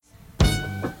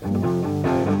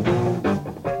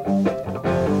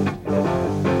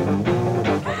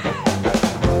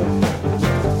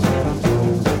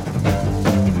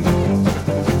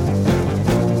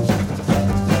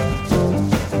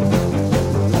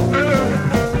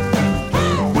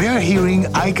featuring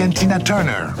Ike Tina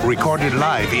Turner, recorded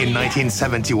live in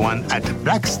 1971 at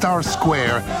Black Star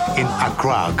Square in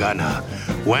Accra, Ghana,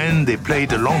 when they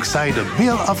played alongside a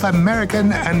bill of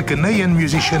American and Ghanaian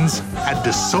musicians at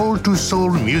the Soul to Soul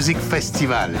Music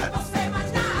Festival.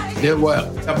 There were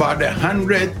about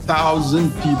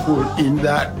 100,000 people in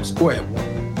that square.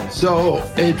 So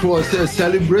it was a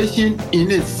celebration in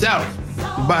itself,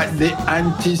 but the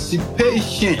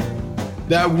anticipation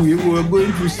that we were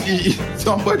going to see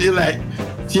somebody like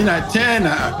Tina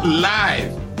Turner live,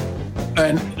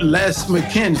 and Les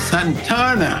McCann,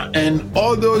 Santana, and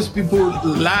all those people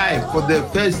live for the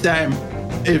first time,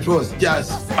 it was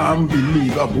just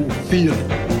unbelievable feeling.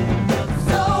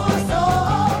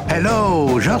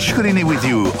 Hello, Georges Collinet with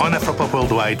you on Afropop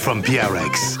Worldwide from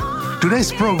PRX.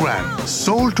 Today's program,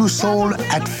 Soul to Soul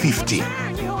at 50.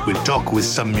 We'll talk with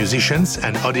some musicians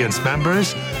and audience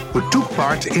members who took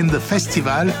part in the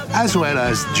festival, as well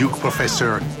as Duke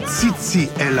Professor Tsitsi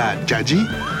Ella Jaji,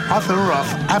 author of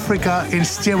Africa in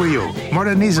Stereo,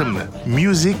 Modernism,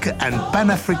 Music and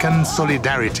Pan-African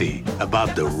Solidarity,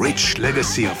 about the rich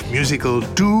legacy of musical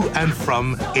to and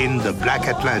from in the Black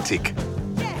Atlantic.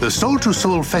 The Soul to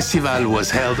Soul Festival was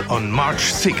held on March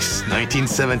 6,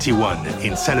 1971,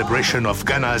 in celebration of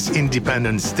Ghana's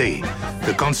Independence Day.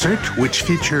 The concert, which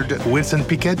featured Wilson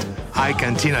Pickett, Ike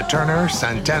and Tina Turner,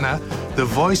 Santana, the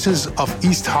Voices of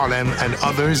East Harlem, and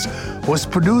others, was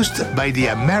produced by the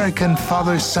American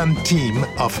father-son team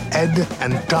of Ed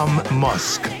and Tom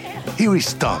Musk. Here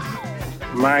is Tom.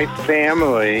 My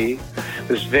family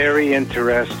was very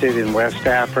interested in West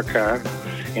Africa,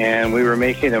 and we were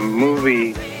making a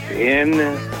movie in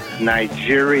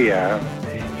Nigeria,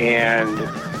 and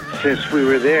since we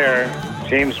were there,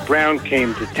 James Brown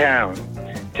came to town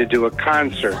to do a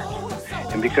concert.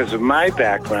 And because of my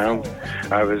background,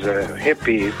 I was a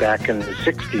hippie back in the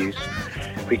 60s,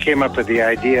 we came up with the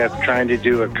idea of trying to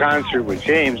do a concert with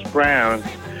James Brown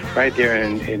right there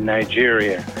in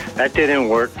Nigeria. That didn't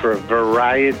work for a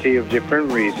variety of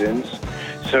different reasons.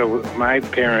 So my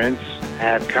parents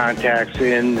had contacts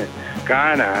in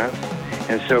Ghana,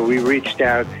 and so we reached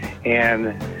out,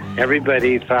 and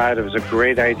everybody thought it was a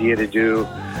great idea to do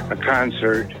a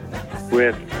concert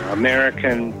with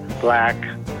American black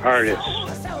artists.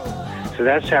 So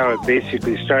that's how it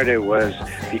basically started, was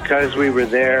because we were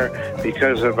there,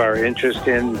 because of our interest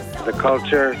in the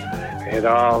culture, it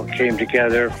all came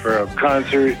together for a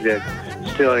concert that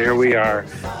still here we are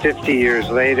 50 years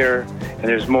later, and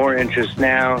there's more interest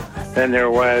now than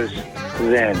there was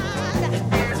then.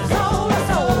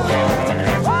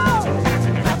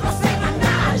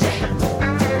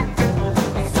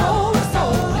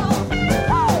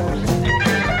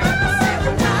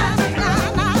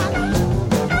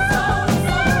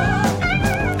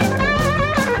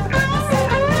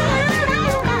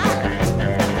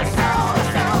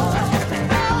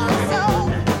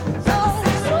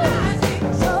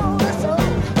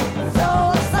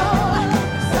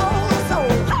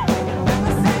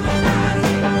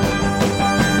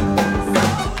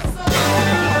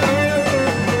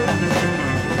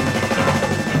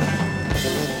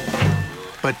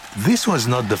 This was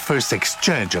not the first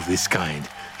exchange of this kind.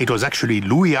 It was actually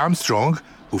Louis Armstrong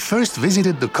who first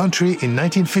visited the country in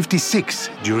 1956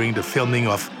 during the filming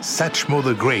of Satchmo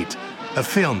the Great, a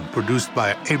film produced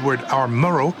by Edward R.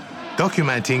 Murrow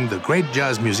documenting the great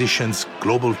jazz musician's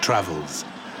global travels.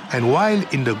 And while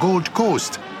in the Gold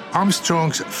Coast,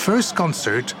 Armstrong's first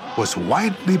concert was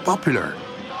widely popular.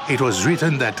 It was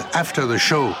written that after the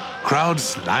show,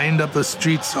 crowds lined up the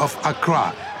streets of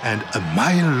Accra, and a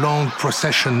mile-long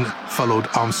procession followed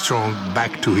Armstrong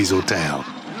back to his hotel.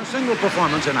 In a single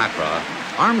performance in Accra,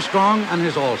 Armstrong and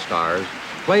his all-stars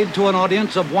played to an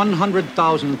audience of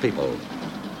 100,000 people.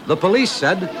 The police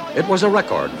said it was a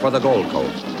record for the Gold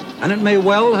Coast, and it may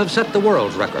well have set the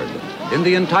world's record in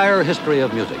the entire history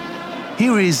of music.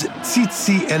 Here is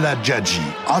Tsitsi Ella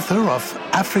Jaji, author of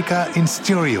Africa in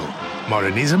Stereo,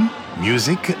 Modernism,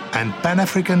 Music and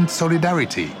Pan-African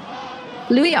Solidarity.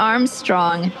 Louis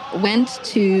Armstrong went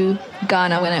to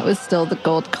Ghana when it was still the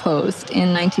Gold Coast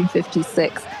in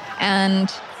 1956. And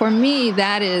for me,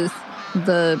 that is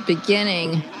the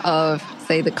beginning of,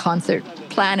 say, the concert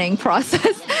planning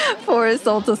process for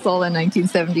Soul to Soul in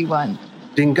 1971.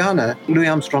 In Ghana, Louis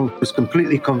Armstrong was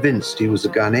completely convinced he was a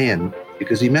Ghanaian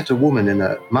because he met a woman in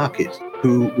a market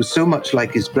who was so much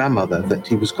like his grandmother that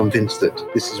he was convinced that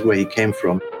this is where he came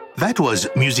from. That was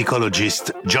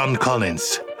musicologist John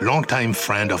Collins, longtime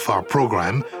friend of our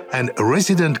program and a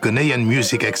resident Ghanaian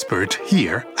music expert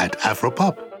here at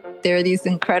Afropop. There are these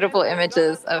incredible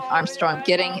images of Armstrong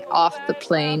getting off the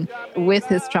plane with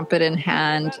his trumpet in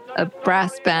hand, a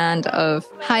brass band of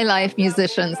high life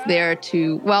musicians there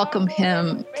to welcome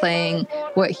him, playing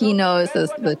what he knows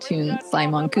as the tune Sly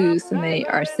Mongoose, and they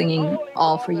are singing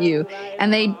All For You.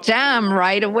 And they jam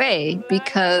right away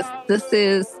because this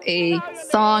is a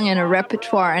song and a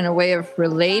repertoire and a way of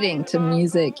relating to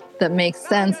music that makes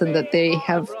sense and that they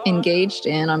have engaged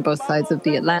in on both sides of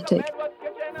the Atlantic.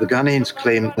 The Ghanaians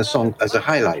claim the song as a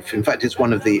high life. In fact, it's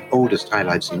one of the oldest high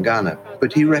lives in Ghana.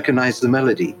 But he recognized the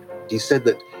melody. He said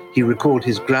that he recalled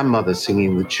his grandmother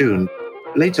singing the tune.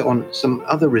 Later on, some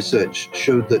other research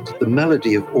showed that the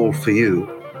melody of All For You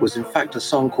was in fact a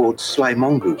song called Sly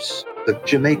Mongoose, the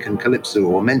Jamaican calypso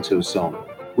or mento song,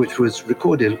 which was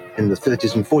recorded in the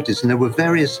 30s and 40s. And there were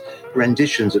various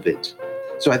renditions of it.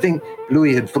 So I think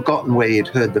Louis had forgotten where he had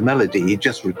heard the melody. He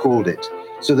just recalled it.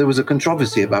 So there was a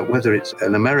controversy about whether it's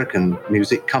an American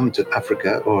music come to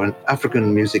Africa or an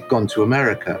African music gone to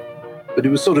America. But it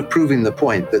was sort of proving the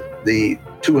point that the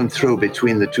to and fro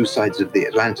between the two sides of the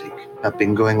Atlantic have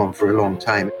been going on for a long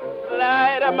time.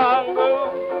 Slide a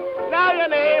mongoose, now your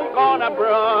name gone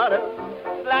abroad.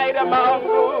 Slide a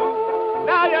mongoose,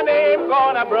 now your name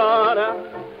gone abroad.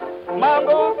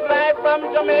 Mongoose slide from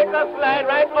Jamaica, slide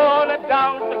right on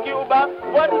down to Cuba.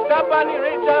 Wouldn't stop on the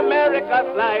reach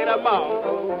America, slide a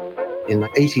mongoose. In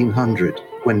 1800,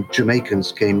 when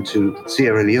Jamaicans came to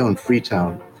Sierra Leone,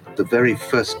 Freetown, the very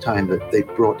first time that they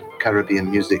brought Caribbean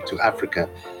music to Africa,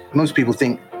 most people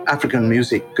think African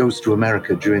music goes to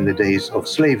America during the days of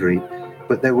slavery,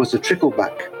 but there was a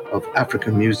trickleback of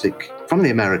African music from the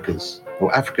Americas,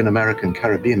 or African-American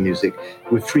Caribbean music,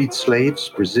 with freed slaves,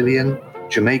 Brazilian,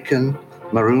 Jamaican,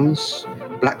 Maroons,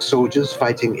 black soldiers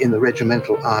fighting in the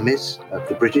regimental armies of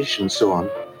the British and so on.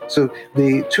 So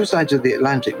the two sides of the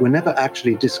Atlantic were never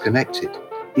actually disconnected,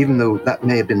 even though that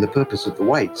may have been the purpose of the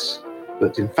whites.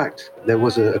 But in fact, there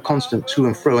was a constant to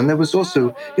and fro. And there was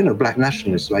also, black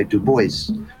nationalists like Du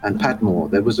Bois and Padmore.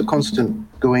 There was a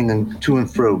constant going and to and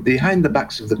fro behind the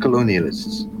backs of the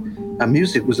colonialists. And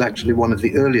music was actually one of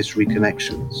the earliest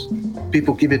reconnections.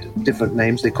 People give it different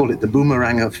names. They call it the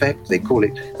boomerang effect. They call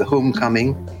it the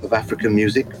homecoming of African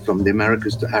music from the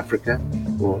Americas to Africa,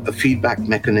 or a feedback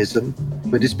mechanism.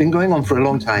 But it's been going on for a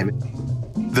long time.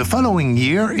 The following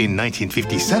year, in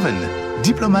 1957,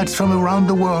 diplomats from around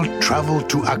the world traveled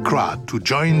to Accra to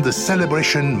join the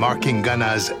celebration marking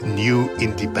Ghana's new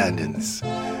independence.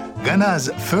 Ghana's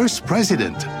first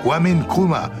president, Kwame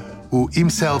Nkrumah, who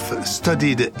himself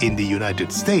studied in the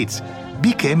United States,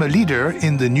 became a leader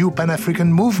in the new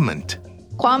Pan-African movement.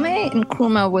 Kwame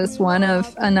Nkrumah was one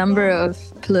of a number of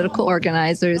political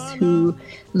organizers who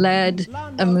led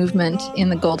a movement in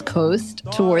the Gold Coast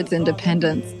towards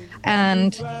independence.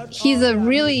 And he's a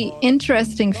really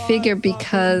interesting figure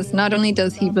because not only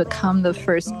does he become the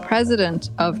first president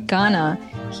of Ghana,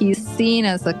 he's seen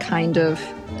as a kind of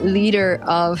leader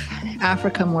of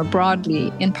Africa more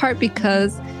broadly, in part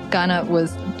because Ghana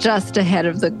was just ahead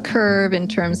of the curve in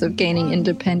terms of gaining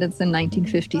independence in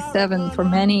 1957 for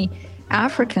many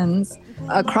Africans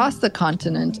across the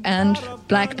continent and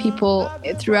Black people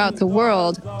throughout the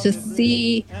world. To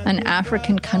see an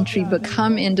African country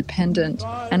become independent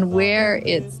and wear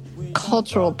its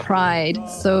cultural pride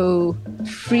so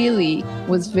freely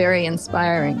was very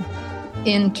inspiring.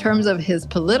 In terms of his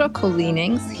political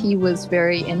leanings, he was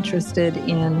very interested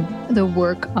in the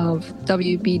work of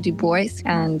W.B. Du Bois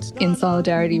and in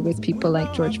solidarity with people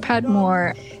like George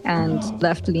Padmore, and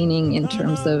left-leaning in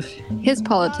terms of his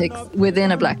politics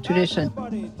within a Black tradition.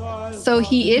 So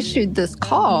he issued this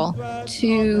call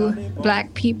to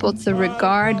Black people to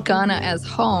regard Ghana as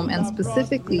home, and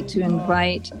specifically to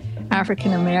invite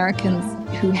African Americans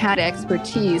who had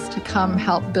expertise to come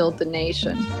help build the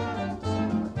nation.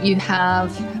 You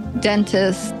have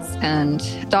dentists and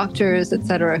doctors,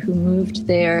 etc., who moved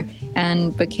there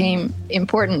and became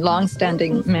important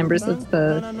long-standing members of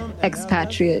the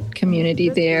expatriate community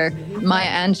there. Maya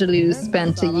Angelou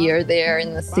spent a year there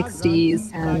in the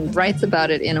 60s and writes about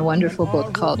it in a wonderful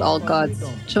book called All God's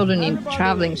Children Need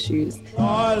Traveling Shoes.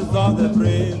 Toils of the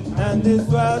brave and the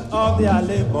sweat of their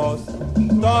labors,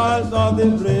 toils of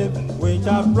the brave which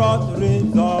have brought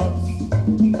results.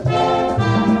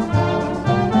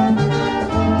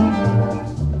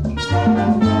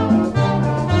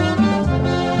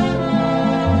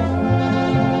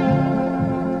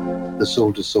 The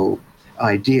soul-to-soul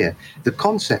idea. The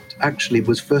concept actually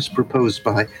was first proposed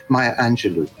by Maya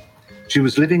Angelou. She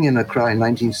was living in Accra in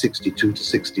 1962 to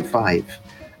 65,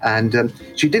 and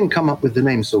she didn't come up with the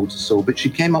name soul-to-soul, but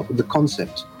she came up with the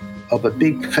concept of a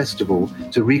big festival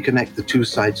to reconnect the two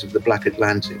sides of the Black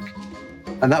Atlantic.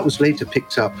 And that was later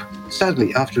picked up.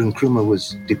 Sadly, after Nkrumah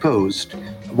was deposed,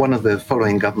 one of the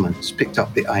following governments picked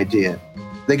up the idea.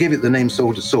 They gave it the name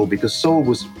Soul to Soul because soul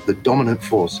was the dominant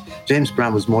force. James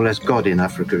Brown was more or less God in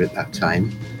Africa at that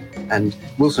time. And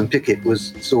Wilson Pickett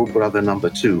was soul brother number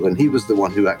 2, and he was the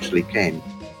one who actually came.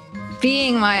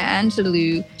 Being Maya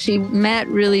Angelou, she met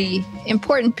really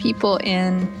important people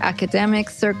in academic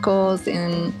circles,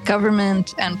 in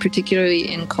government, and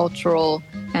particularly in cultural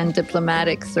and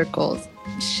diplomatic circles.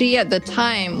 She, at the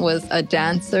time, was a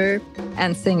dancer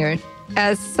and singer.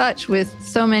 As such, with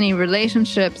so many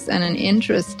relationships and an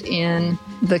interest in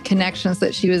the connections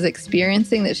that she was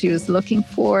experiencing, that she was looking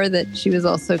for, that she was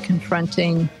also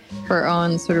confronting her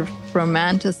own sort of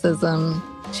romanticism,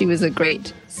 she was a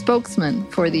great spokesman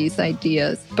for these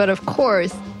ideas. But of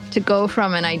course, to go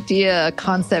from an idea, a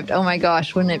concept, oh my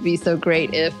gosh, wouldn't it be so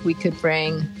great if we could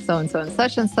bring so-and-so and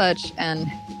such and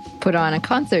put on a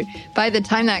concert. By the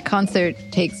time that concert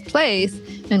takes place,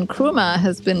 Nkrumah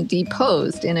has been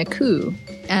deposed in a coup.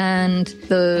 And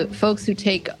the folks who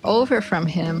take over from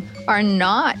him are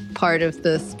not part of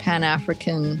this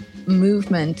Pan-African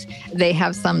movement. They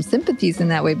have some sympathies in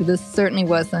that way, but this certainly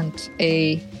wasn't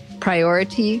a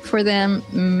priority for them.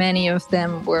 Many of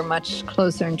them were much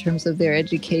closer in terms of their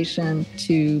education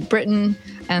to Britain.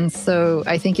 And so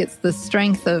I think it's the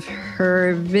strength of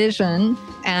her vision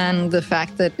and the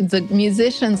fact that the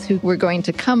musicians who were going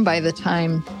to come by the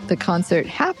time the concert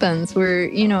happens were,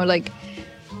 like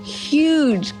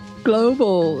huge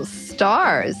global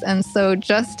stars. And so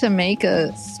just to make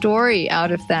a story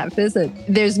out of that visit,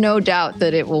 there's no doubt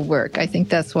that it will work. I think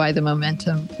that's why the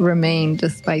momentum remained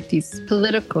despite these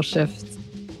political shifts.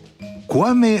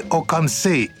 Kwame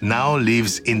Nkrumah now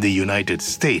lives in the United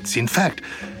States. In fact,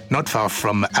 not far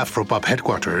from Afropop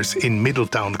headquarters in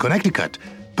Middletown, Connecticut,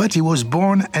 but he was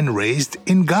born and raised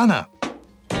in Ghana.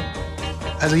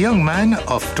 As a young man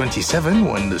of 27,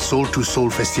 when the Soul to Soul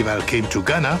Festival came to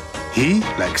Ghana, he,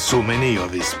 like so many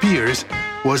of his peers,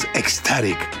 was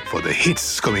ecstatic for the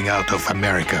hits coming out of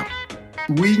America.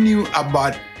 We knew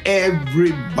about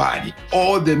everybody,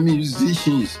 all the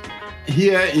musicians.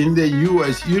 Here in the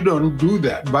U.S., you don't do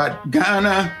that. But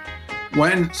Ghana,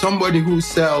 when somebody who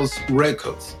sells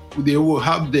records, they will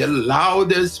have the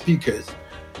loudest speakers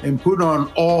and put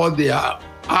on all their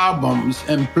albums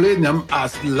and play them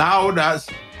as loud as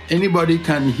anybody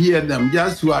can hear them,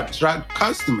 just to attract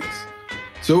customers.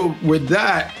 So with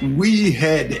that, we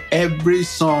had every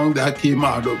song that came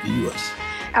out of the U.S.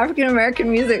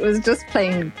 African-American music was just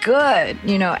playing good,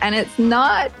 and it's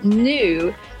not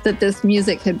new that this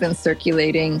music had been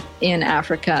circulating in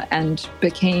Africa and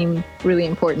became really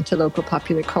important to local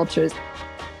popular cultures.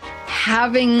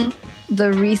 Having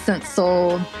the recent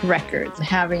soul records,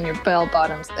 having your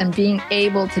bell-bottoms, and being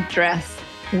able to dress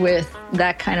with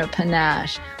that kind of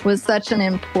panache was such an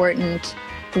important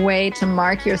way to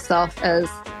mark yourself as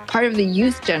part of the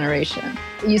youth generation.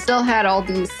 You still had all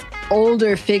these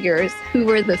older figures who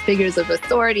were the figures of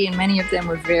authority, and many of them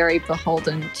were very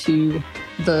beholden to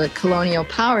the colonial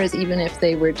powers, even if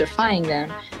they were defying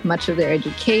them. Much of their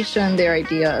education, their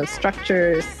idea of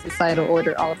structures, societal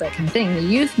order, all of that kind of thing. The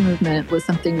youth movement was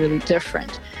something really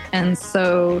different. And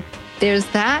so there's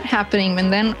that happening.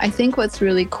 And then I think what's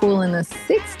really cool in the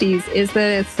 60s is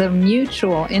that it's a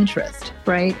mutual interest,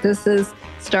 right? This is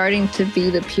starting to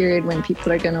be the period when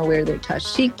people are going to wear their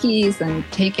tashikis and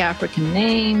take African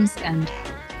names, and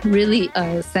really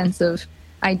a sense of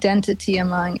identity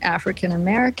among African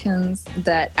Americans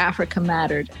that Africa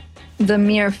mattered. The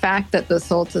mere fact that the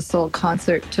Soul to Soul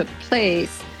concert took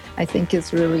place, I think,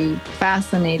 is really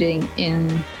fascinating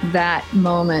in that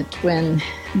moment when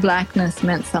Blackness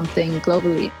meant something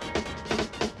globally.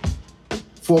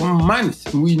 For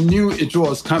months, we knew it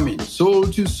was coming, Soul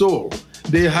to Soul.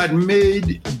 They had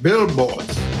made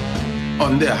billboards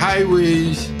on the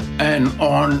highways and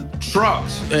on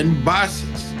trucks and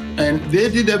buses, and they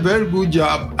did a very good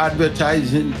job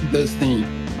advertising this thing.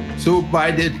 So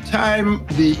by the time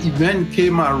the event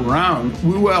came around,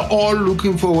 we were all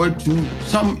looking forward to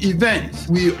some events.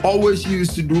 We always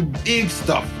used to do big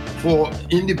stuff for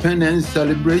independence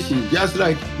celebration, just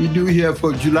like we do here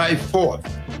for July 4th.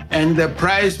 And the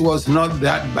price was not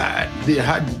that bad. They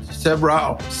had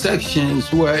several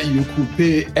sections where you could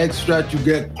pay extra to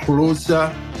get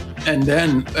closer, and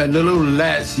then a little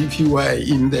less if you were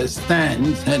in the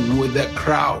stands and with the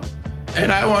crowd.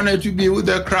 And I wanted to be with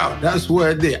the crowd. That's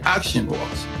where the action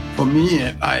was. For me,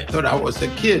 I thought I was a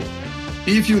kid.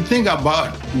 If you think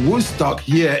about Woodstock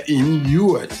here in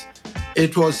US,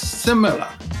 it was similar,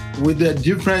 with the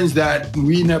difference that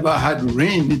we never had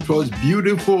rain. It was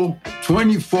beautiful,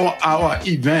 24-hour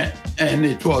event, and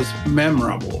it was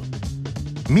memorable.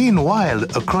 Meanwhile,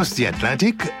 across the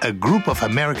Atlantic, a group of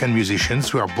American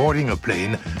musicians were boarding a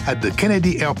plane at the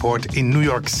Kennedy Airport in New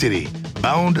York City,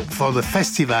 bound for the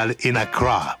festival in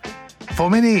Accra. For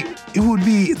many, it would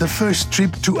be the first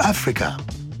trip to Africa.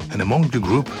 And among the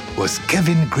group was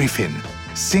Kevin Griffin,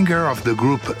 singer of the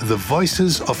group The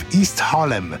Voices of East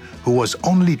Harlem, who was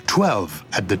only 12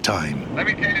 at the time. Let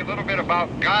me tell you a little bit about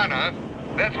Ghana.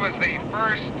 This was the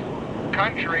first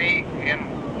country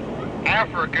in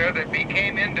Africa that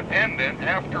became independent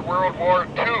after World War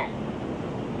II.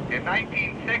 In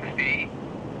 1960,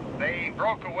 they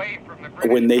broke away from the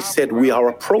British. When they said we are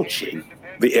approaching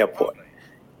the airport,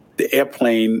 the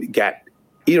airplane got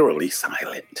eerily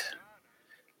silent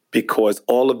because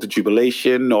all of the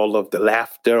jubilation, all of the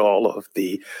laughter, all of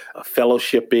the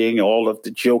fellowshipping, all of the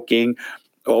joking,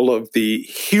 all of the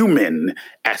human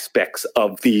aspects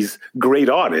of these great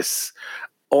artists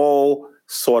all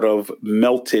sort of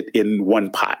melted in one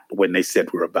pot when they said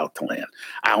we're about to land.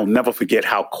 I'll never forget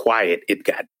how quiet it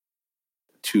got.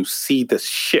 To see the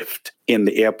shift in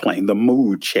the airplane, the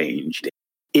mood changed.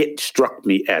 It struck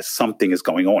me as something is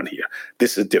going on here.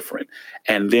 This is different.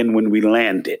 And then when we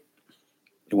landed,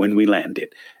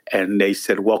 and they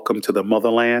said, welcome to the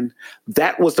motherland,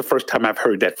 that was the first time I've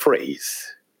heard that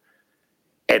phrase.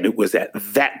 And it was at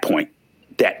that point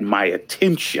that my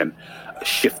attention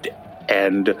shifted.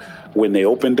 And when they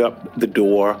opened up the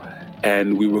door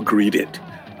and we were greeted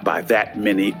by that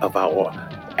many of our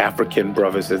African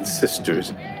brothers and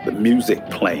sisters, the music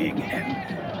playing,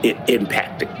 and it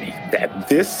impacted me that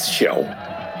this show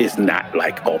is not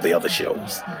like all the other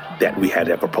shows that we had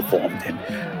ever performed in.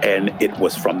 And it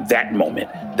was from that moment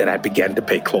that I began to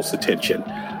pay close attention.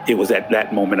 It was at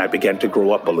that moment I began to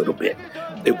grow up a little bit.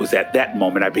 It was at that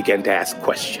moment I began to ask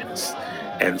questions.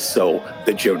 And so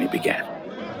the journey began.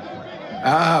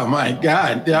 Oh my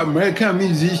God, the American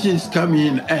musicians come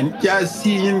in and just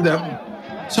seeing them.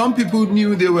 Some people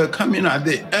knew they were coming at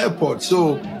the airport.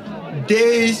 So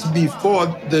days before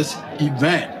this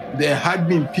event, there had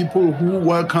been people who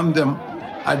welcomed them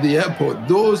at the airport.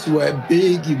 Those were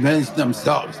big events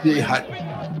themselves. They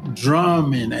had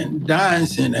drumming and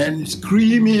dancing and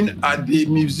screaming at the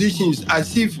musicians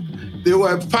as if they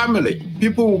were family.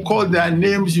 People who called their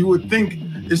names, you would think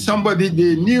it's somebody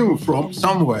they knew from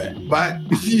somewhere. But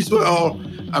these were all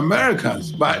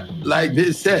Americans. But like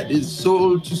they said, it's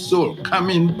soul to soul,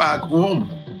 coming back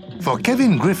home. For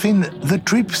Kevin Griffin, the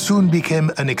trip soon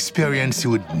became an experience he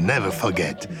would never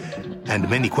forget, and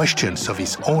many questions of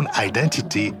his own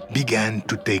identity began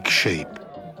to take shape.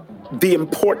 The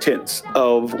importance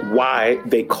of why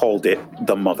they called it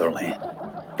the motherland.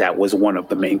 That was one of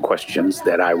the main questions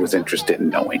that I was interested in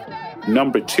knowing.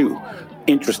 Number two,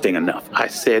 interesting enough, I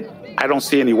said, I don't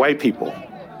see any white people.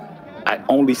 I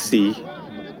only see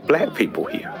Black people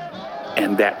here.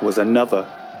 And that was another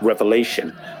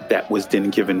revelation that was then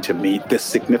given to me, the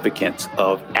significance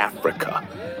of Africa.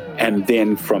 And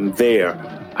then from there,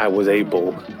 I was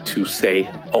able to say,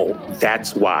 oh,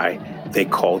 that's why they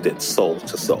called it soul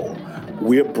to soul.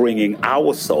 We're bringing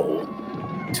our soul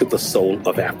to the soul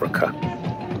of Africa.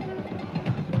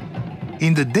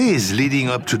 In the days leading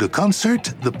up to the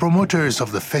concert, the promoters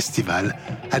of the festival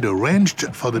had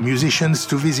arranged for the musicians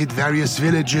to visit various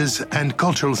villages and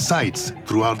cultural sites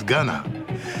throughout Ghana.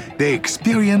 They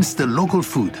experienced the local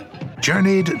food,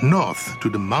 journeyed north to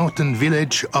the mountain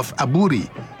village of Aburi,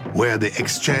 where they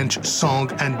exchanged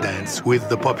song and dance with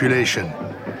the population.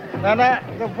 Nana,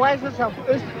 the Voices of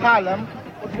East Harlem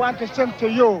would want to sing to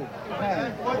you.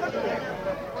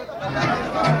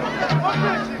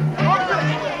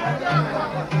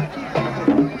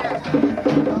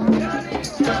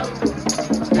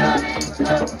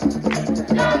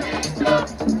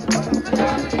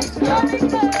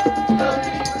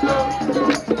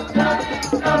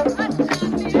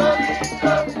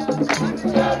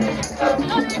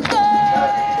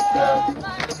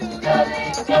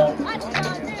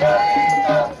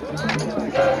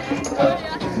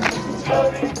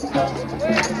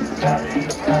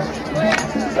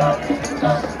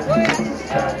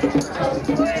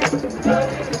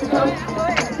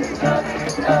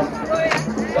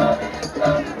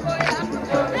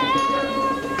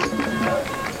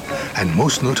 And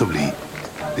most notably,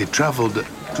 they traveled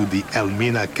to the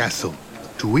Elmina Castle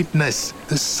to witness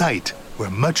the site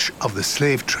where much of the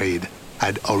slave trade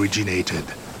had originated.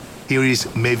 Here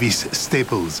is Mavis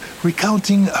Staples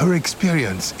recounting her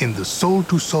experience in the Soul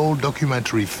to Soul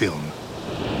documentary film.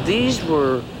 These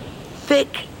were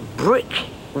thick brick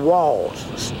walls,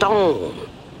 stone.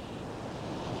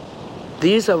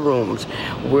 These are rooms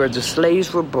where the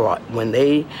slaves were brought when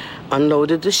they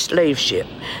unloaded the slave ship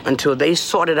until they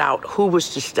sorted out who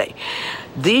was to stay.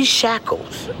 These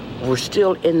shackles were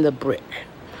still in the brick,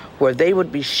 where they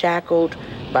would be shackled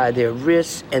by their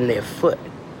wrists and their foot.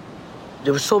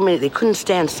 There were so many, they couldn't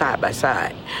stand side by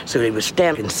side, so they would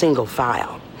stand in single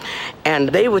file. And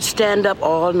they would stand up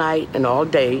all night and all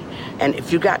day, and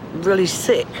if you got really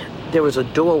sick, there was a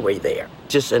doorway there,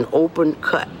 just an open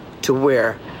cut to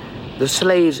where the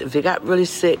slaves, if they got really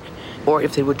sick or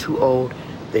if they were too old,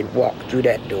 they'd walk through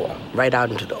that door right out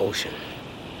into the ocean.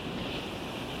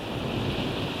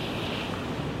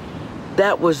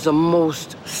 That was the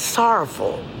most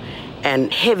sorrowful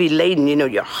and heavy laden,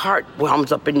 your heart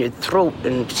whelms up in your throat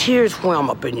and tears whelm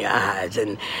up in your eyes,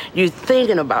 and you're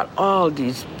thinking about all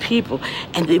these people,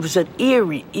 and there was an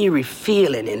eerie, eerie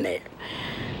feeling in there.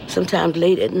 Sometimes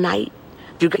late at night,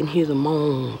 you can hear the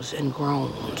moans and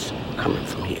groans coming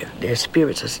from here. Their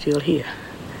spirits are still here.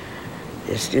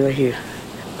 They're still here.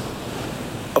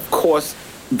 Of course,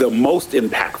 the most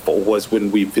impactful was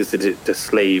when we visited the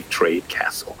slave trade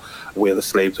castle, where the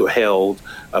slaves were held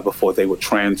before they were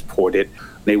transported.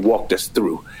 They walked us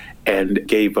through and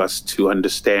gave us to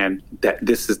understand that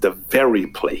this is the very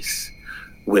place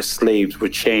where slaves were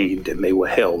chained and they were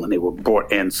held and they were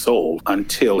bought and sold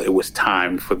until it was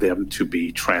time for them to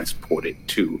be transported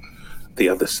to the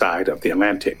other side of the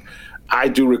Atlantic. I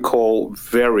do recall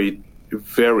very,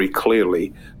 very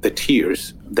clearly the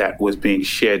tears that was being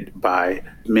shed by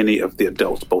many of the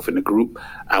adults, both in the group.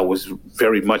 I was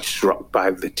very much struck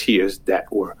by the tears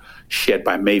that were shed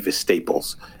by Mavis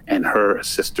Staples and her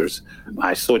sisters.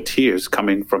 I saw tears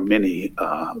coming from many,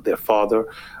 their father,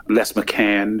 Les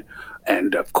McCann,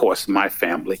 and of course my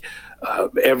family.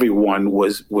 Everyone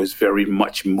was very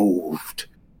much moved.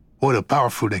 What a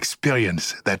powerful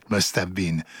experience that must have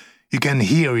been. You can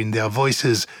hear in their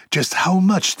voices just how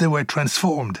much they were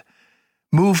transformed.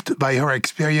 Moved by her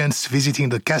experience visiting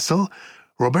the castle,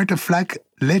 Roberta Flack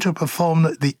later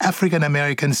performed the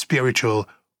African-American spiritual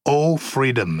 "Oh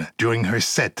Freedom" during her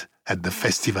set at the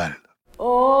festival.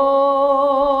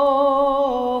 Oh,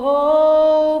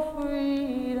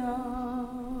 freedom.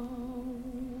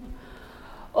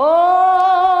 Oh,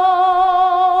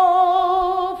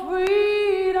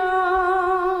 freedom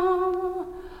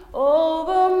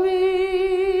over me.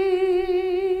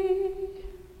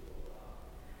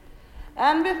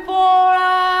 And before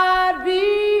I'd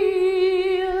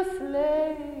be a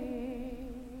slave,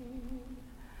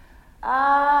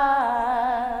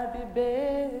 I'd be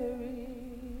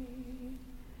buried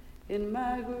in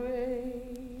my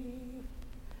grave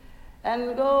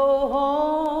and go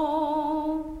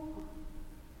home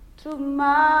to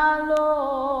my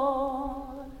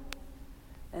Lord,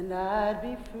 and I'd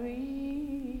be free.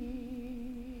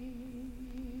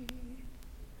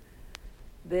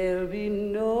 There'll be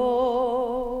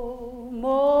no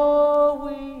more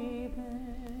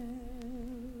weeping,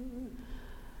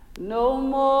 no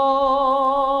more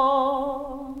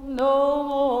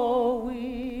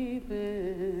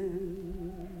weeping,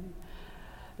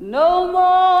 no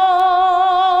more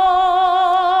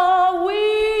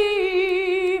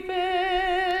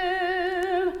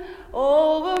weeping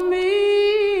over me.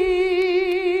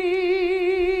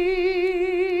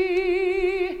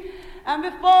 And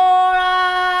before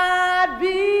I'd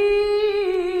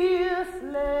be a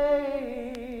slave,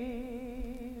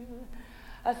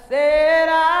 I said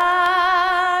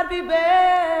I'd be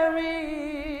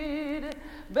buried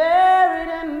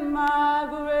in my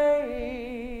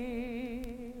grave,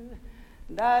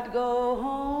 and I'd go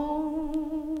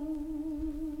home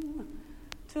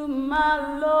to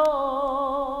my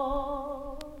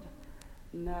Lord,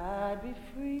 and I'd be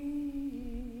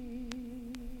free.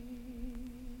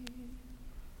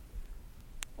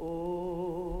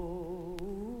 Oh,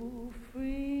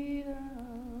 freedom.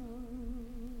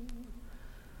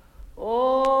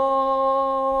 Oh,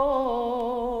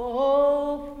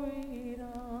 freedom.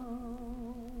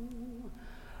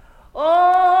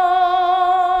 Oh,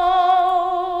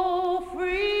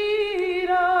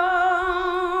 freedom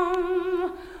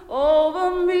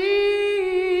over me.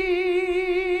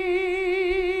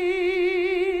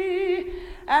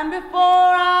 And before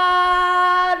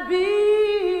I'd be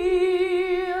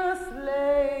a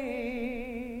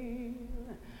slave,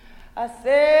 I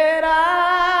said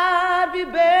I'd be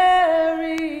buried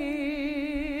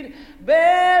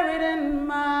in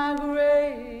my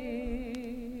grave,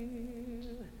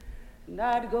 and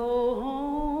I'd go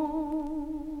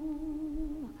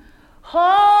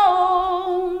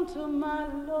home to my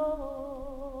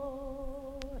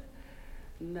Lord,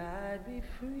 and I'd be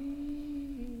free.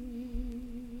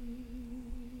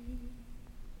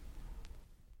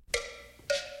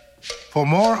 For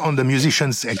more on the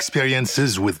musicians'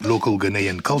 experiences with local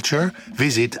Ghanaian culture,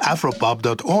 visit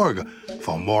afropop.org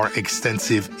for more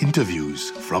extensive interviews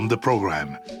from the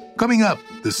program. Coming up,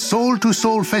 the Soul to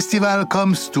Soul Festival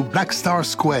comes to Black Star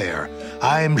Square.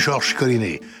 I'm Georges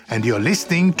Collinet, and you're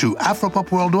listening to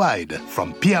Afropop Worldwide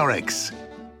from PRX.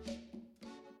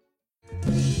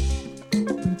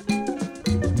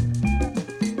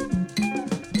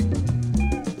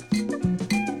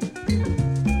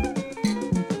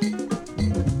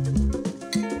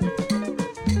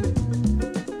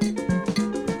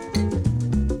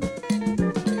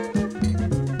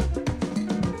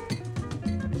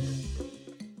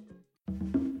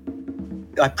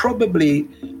 I probably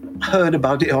heard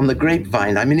about it on the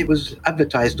grapevine. I mean, it was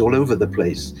advertised all over the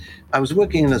place. I was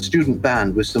working in a student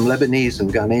band with some Lebanese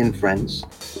and Ghanaian friends,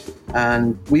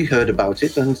 and we heard about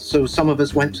it, and so some of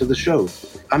us went to the show.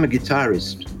 I'm a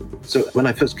guitarist, so when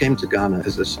I first came to Ghana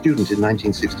as a student in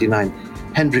 1969,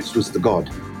 Hendrix was the god.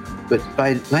 But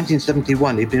by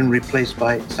 1971, he'd been replaced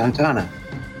by Santana,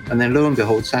 and then lo and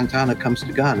behold, Santana comes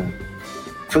to Ghana.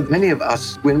 For many of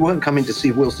us, we weren't coming to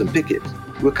see Wilson Pickett.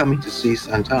 We're coming to see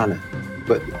Santana.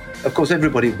 But of course,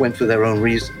 everybody went for their own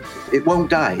reason. It won't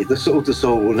die. The Soul to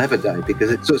Soul will never die because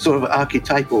it's a sort of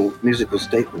archetypal musical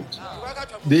statement.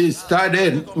 They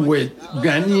started with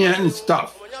Ghanaian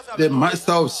stuff. The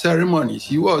master of ceremonies,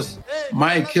 he was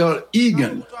Michael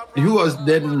Egan. He was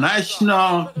the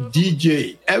national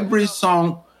DJ. Every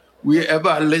song we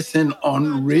ever listened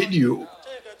on radio.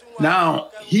 Now,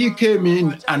 he came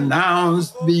in,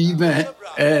 announced the event,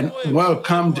 and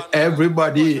welcomed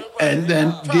everybody, and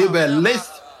then gave a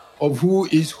list of who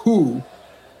is who.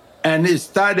 And it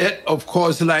started, of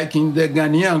course, like in the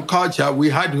Ghanaian culture, we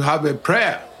had to have a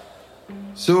prayer.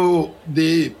 So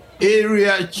the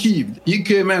area chief, he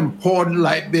came and poured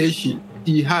libation.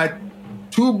 He had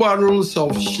 2 bottles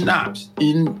of schnapps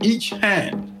in each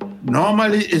hand.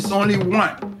 Normally, it's only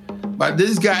one. But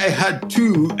this guy had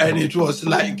 2, and it was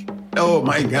like, oh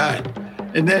my God.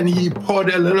 And then he poured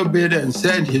a little bit and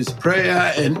said his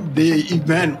prayer, and the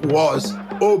event was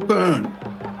open.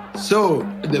 So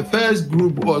the first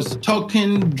group was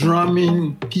talking,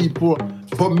 drumming people.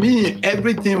 For me,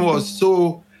 everything was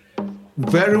so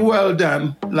very well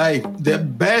done, like the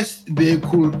best they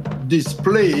could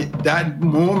display that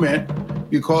moment,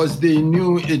 because they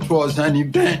knew it was an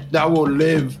event that will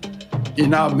live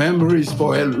in our memories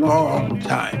for a long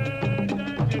time.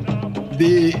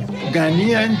 The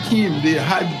Ghanaian team, they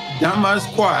had Damas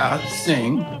Choir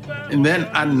sing, and then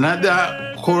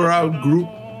another choral group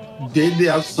did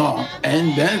their song.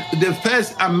 And then the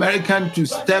first American to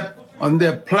step on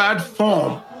the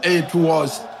platform, it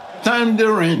was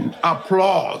thundering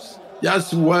applause.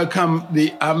 Just welcome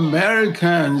the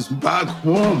Americans back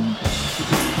home.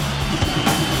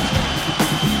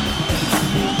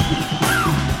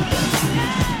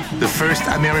 The first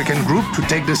American group to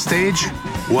take the stage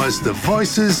was the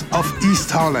Voices of East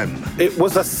Harlem. It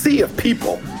was a sea of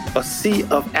people, a sea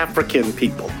of African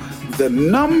people. The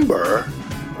number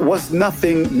was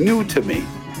nothing new to me,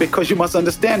 because you must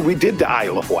understand, we did the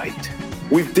Isle of Wight.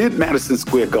 We did Madison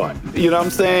Square Garden. You know what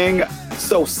I'm saying?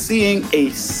 So seeing a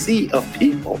sea of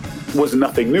people was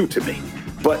nothing new to me.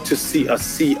 But to see a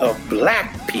sea of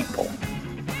Black people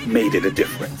made it a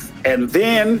difference. And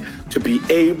then to be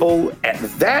able at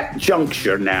that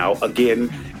juncture now,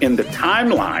 again, in the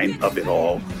timeline of it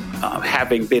all,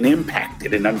 having been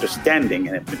impacted and understanding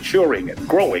and maturing and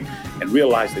growing and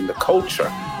realizing the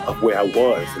culture of where I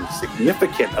was and the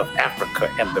significance of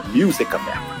Africa and the music of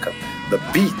Africa, the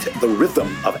beat, the rhythm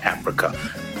of Africa,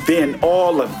 then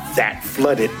all of that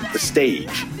flooded the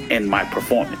stage in my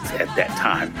performance at that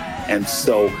time. And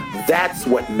so that's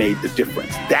what made the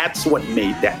difference. That's what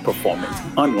made that performance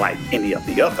unlike any of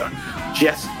the other.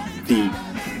 Just the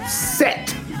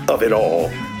set of it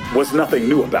all was nothing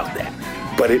new about that,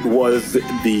 but it was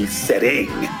the setting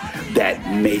that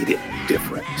made it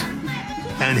different.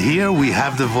 And here we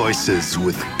have the Voices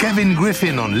with Kevin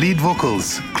Griffin on lead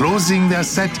vocals, closing their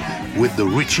set with the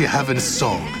Richie Havens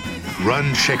song,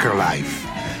 Run Shaker Life.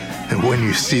 And when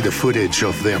you see the footage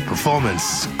of their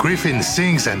performance, Griffin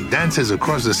sings and dances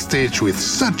across the stage with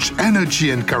such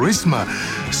energy and charisma,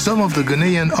 some of the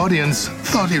Ghanaian audience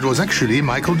thought it was actually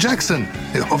Michael Jackson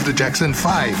of the Jackson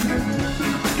 5.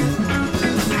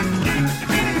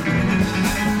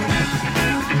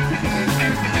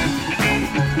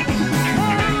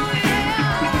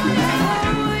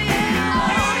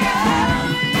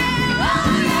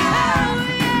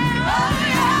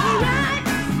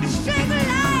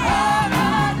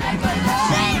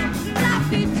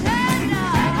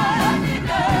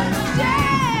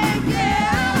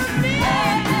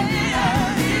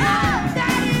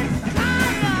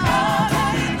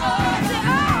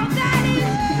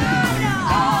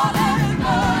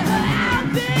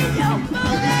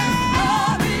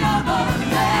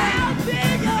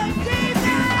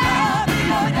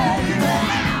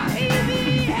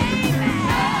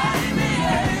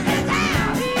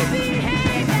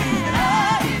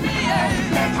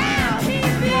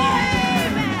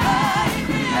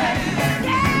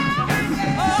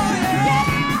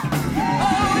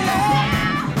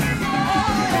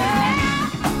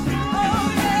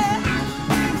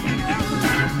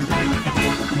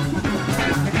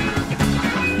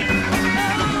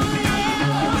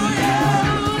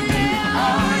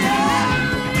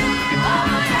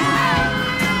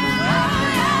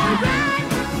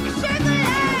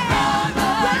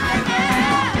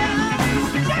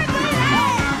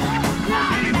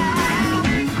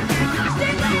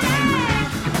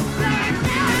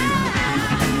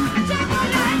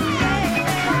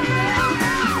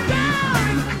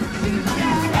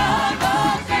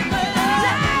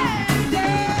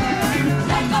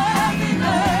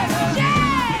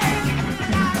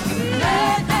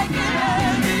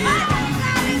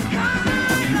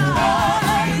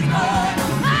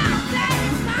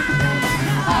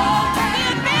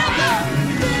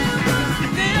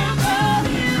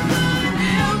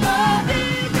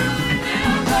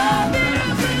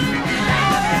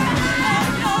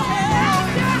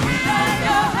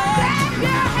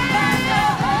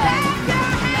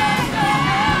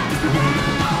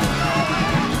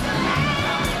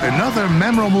 Another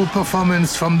memorable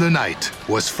performance from the night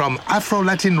was from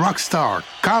Afro-Latin rock star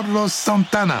Carlos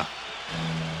Santana.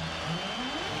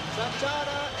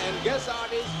 Santana and guest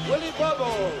artist Willie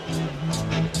Bobo.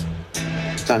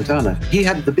 Santana, he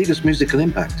had the biggest musical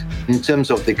impact in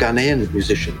terms of the Ghanaian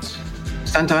musicians.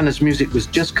 Santana's music was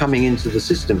just coming into the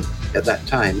system at that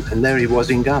time, and there he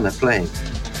was in Ghana playing.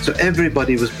 So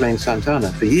everybody was playing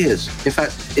Santana for years. In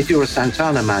fact, if you're a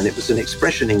Santana man, it was an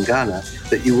expression in Ghana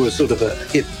that you were sort of a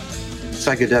hip,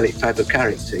 psychedelic type of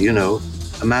character, you know,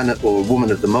 a man or a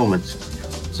woman of the moment.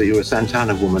 So you were a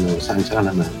Santana woman or a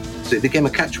Santana man. So it became a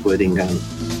catchword in Ghana.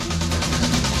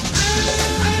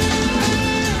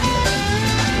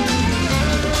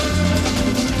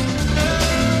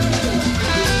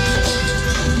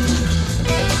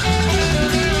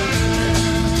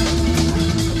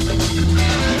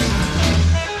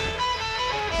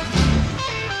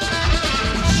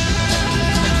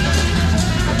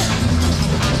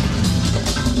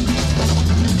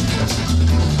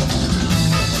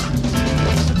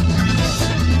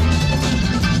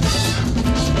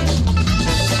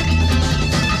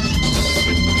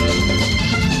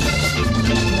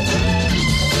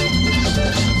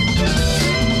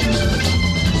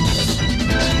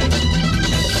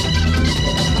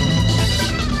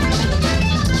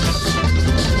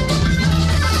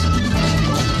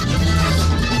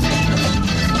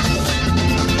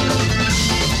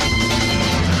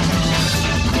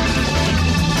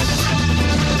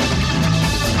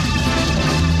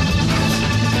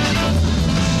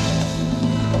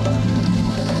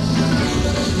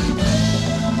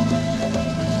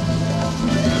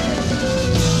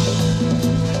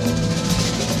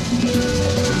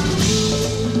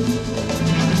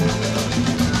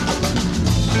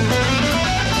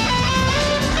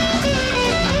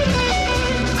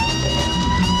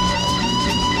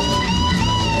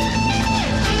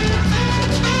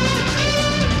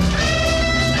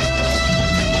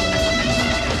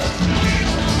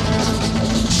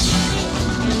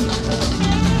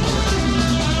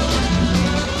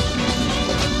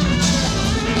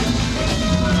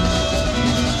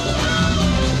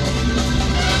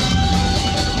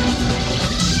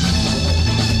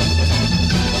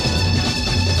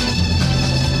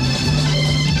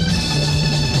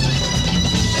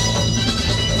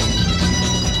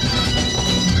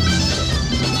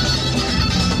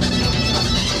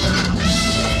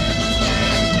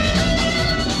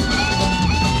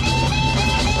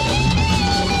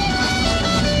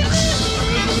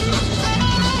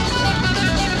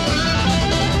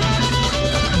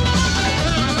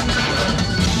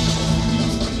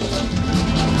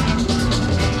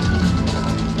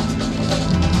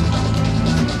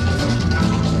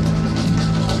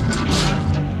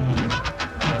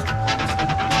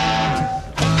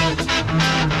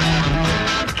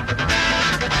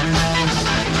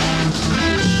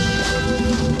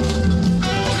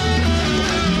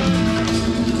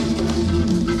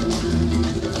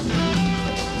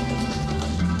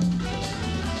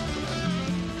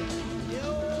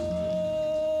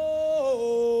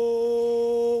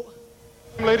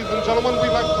 Ladies and gentlemen, we'd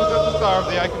like to present the star of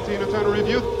the Ike Tina Turner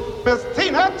Review, Miss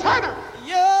Tina Turner.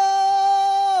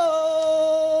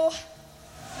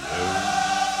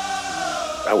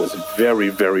 I was very,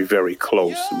 very, very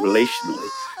close relationally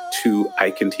to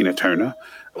Ike and Tina Turner.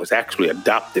 I was actually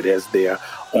adopted as their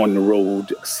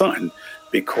on-the-road son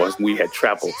because we had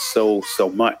traveled so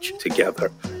much together.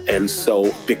 And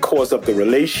so because of the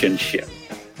relationship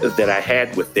that I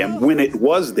had with them, when it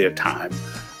was their time,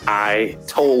 I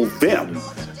told them,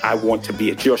 I want to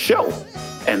be at your show.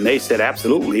 And they said,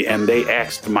 absolutely. And they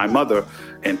asked my mother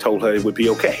and told her it would be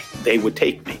okay. They would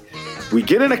take me. We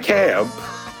get in a cab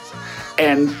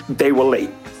and they were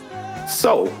late.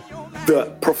 So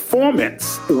the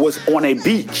performance was on a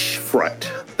beach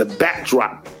front. The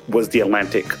backdrop was the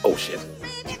Atlantic Ocean.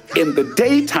 In the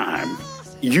daytime,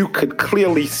 you could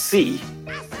clearly see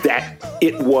that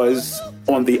it was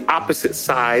on the opposite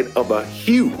side of a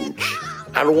huge,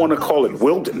 I don't want to call it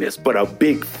wilderness, but a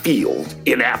big field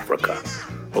in Africa,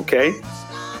 okay?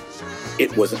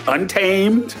 It was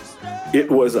untamed.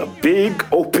 It was a big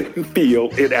open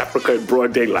field in Africa in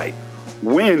broad daylight.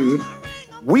 When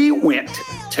we went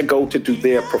to go to do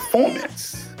their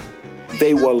performance,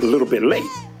 they were a little bit late.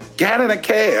 Got in a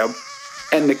cab,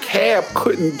 and the cab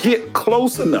couldn't get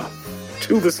close enough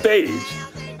to the stage.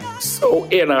 So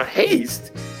in a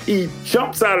haste, he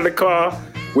jumps out of the car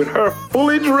with her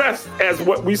fully dressed as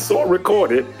what we saw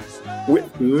recorded,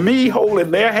 with me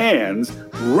holding their hands,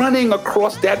 running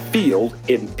across that field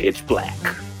in pitch black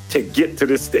to get to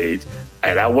the stage.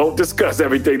 And I won't discuss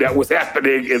everything that was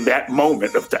happening in that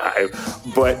moment of time,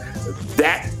 but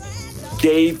that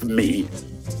gave me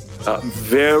a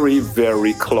very,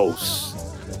 very close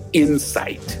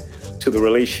insight to the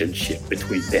relationship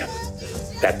between them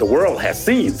that the world has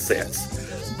seen since.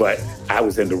 But I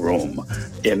was in the room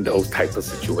in those type of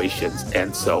situations.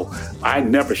 And so I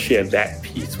never shared that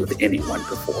piece with anyone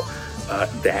before,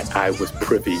 that I was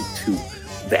privy to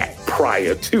that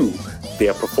prior to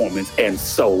their performance. And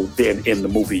so then in the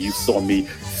movie, you saw me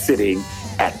sitting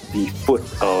at the foot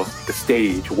of the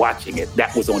stage watching it.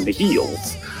 That was on the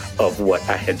heels of what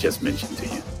I had just mentioned to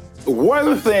you.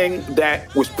 One thing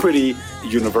that was pretty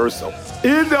universal,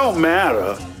 it don't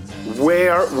matter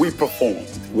where we performed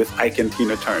with Ike and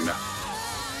Tina Turner,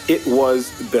 it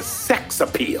was the sex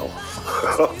appeal.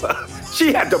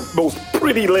 She had the most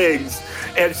pretty legs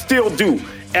and still do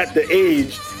at the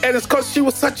age. And it's because she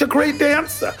was such a great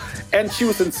dancer and she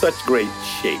was in such great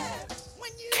shape.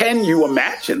 Can you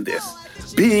imagine this?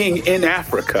 Being in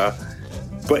Africa,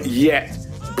 but yet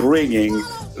bringing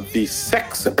the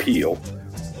sex appeal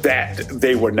that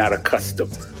they were not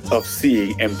accustomed of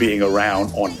seeing and being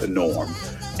around on the norm.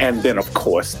 And then, of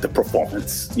course, the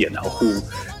performance, who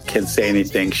can say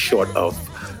anything short of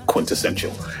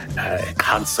quintessential,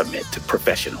 consummate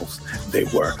professionals they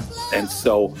were. And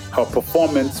so her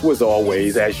performance was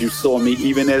always, as you saw me,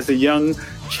 even as a young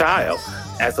child,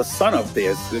 as a son of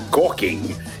theirs,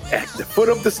 gawking at the foot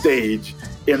of the stage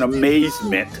in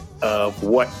amazement of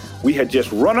what we had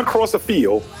just run across a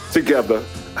field together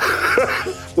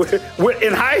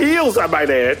in high heels, I might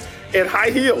add, in high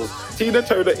heels. Tina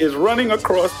Turner is running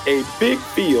across a big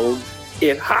field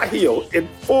in high heels, in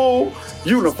full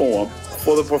uniform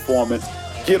for the performance,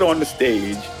 get on the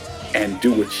stage and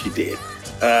do what she did.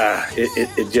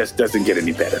 It just doesn't get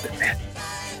any better than that.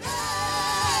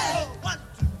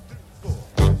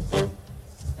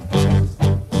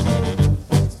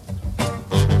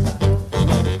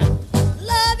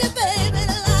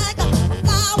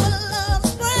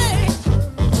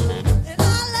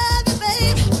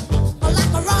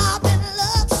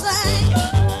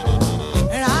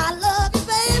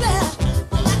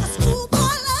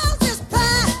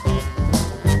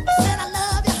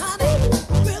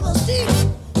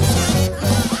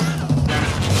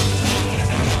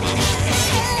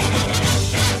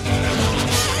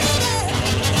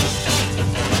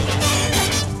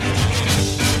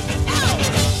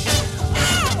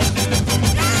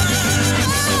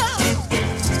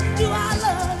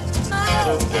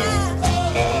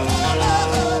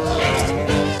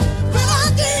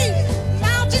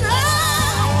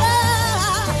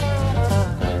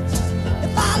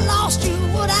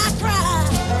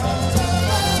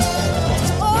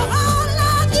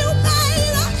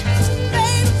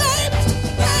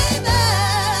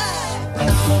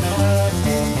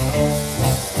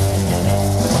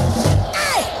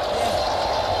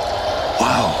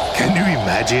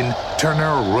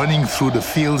 Turner running through the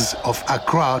fields of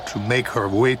Accra to make her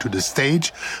way to the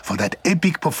stage for that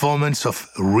epic performance of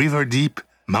River Deep,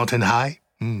 Mountain High.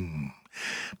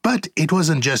 But it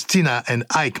wasn't just Tina and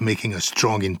Ike making a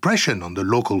strong impression on the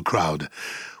local crowd.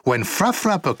 When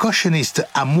Fra-Fra percussionist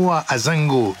Amwa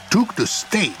Azango took the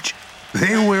stage,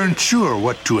 they weren't sure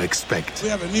what to expect. We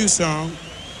have a new song,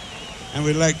 and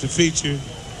we'd like to feature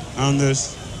on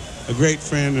this a great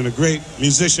friend and a great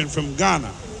musician from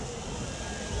Ghana.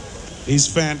 He's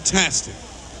fantastic.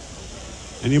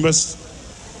 And you must,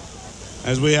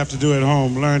 as we have to do at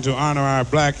home, learn to honor our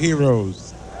black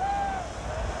heroes.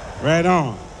 Right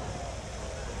on.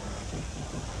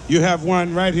 You have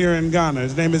one right here in Ghana.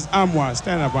 His name is Amwa.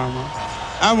 Stand up, Amwa.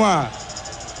 Amwa.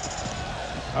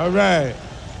 All right.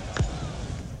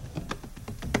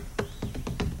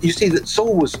 You see that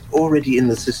soul was already in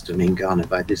the system in Ghana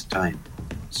by this time.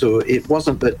 So it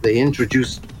wasn't that they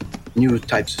introduced new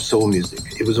types of soul music.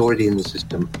 It was already in the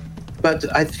system. But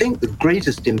I think the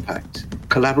greatest impact,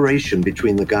 collaboration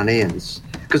between the Ghanaians,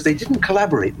 because they didn't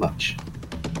collaborate much.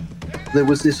 There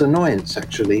was this annoyance,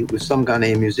 actually, with some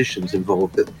Ghanaian musicians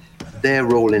involved, that their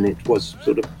role in it was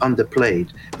sort of underplayed.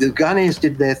 The Ghanaians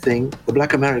did their thing, the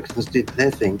Black Americans did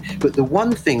their thing, but the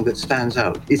one thing that stands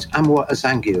out is Amwa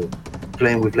Azangio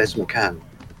playing with Les McCann.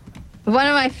 One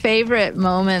of my favorite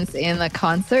moments in the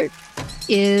concert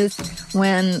is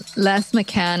when Les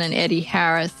McCann and Eddie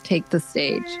Harris take the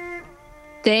stage.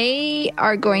 They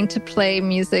are going to play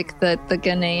music that the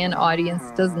Ghanaian audience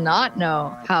does not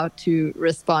know how to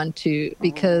respond to,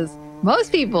 because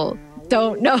most people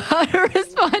don't know how to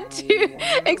respond to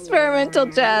experimental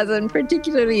jazz, and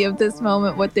particularly of this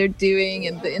moment, what they're doing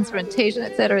and the instrumentation,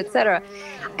 et cetera, et cetera.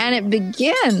 And it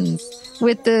begins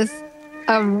with this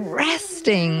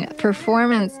arresting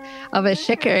performance of a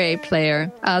shekere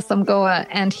player, Samgoa,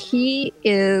 and he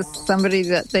is somebody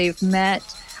that they've met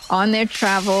on their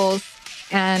travels,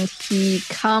 and he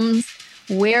comes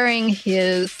wearing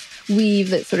his weave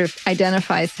that sort of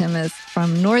identifies him as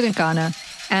from northern Ghana,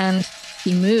 and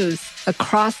he moves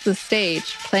across the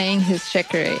stage playing his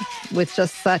shekere with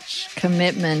just such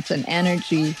commitment and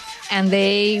energy, and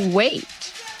they wait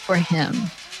for him.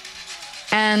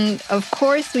 And of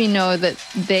course we know that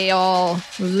they all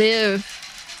live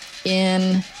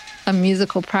in a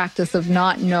musical practice of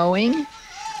not knowing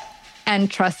and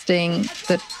trusting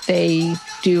that they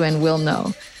do and will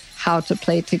know how to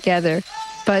play together.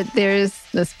 But there's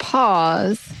this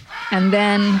pause, and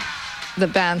then the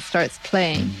band starts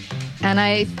playing. And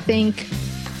I think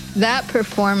that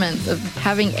performance of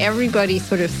having everybody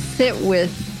sort of sit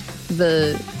with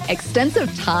the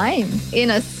extensive time in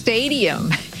a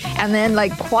stadium and then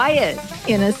like quiet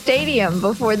in a stadium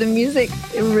before the music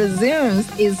resumes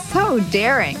is so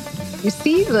daring. You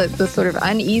see the sort of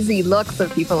uneasy looks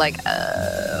of people like,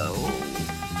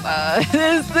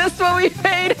 is this what we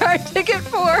paid our ticket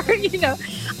for? You know,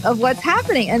 of what's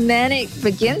happening. And then it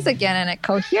begins again and it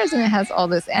coheres and it has all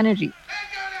this energy.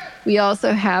 We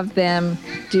also have them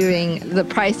doing the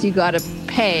price you gotta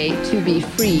pay to be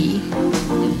free.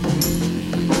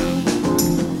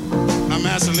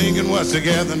 Master Lincoln was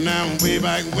together now way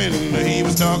back when he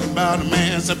was talking about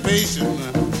emancipation.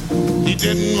 He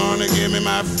didn't want to give me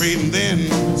my freedom then,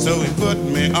 so he put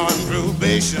me on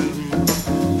probation.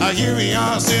 Here we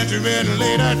are, century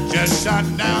later, just shot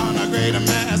down a great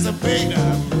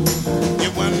emancipator.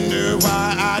 You wonder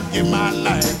why I'd give my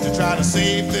life to try to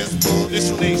save this foolish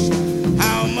nation.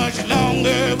 How much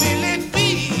longer will it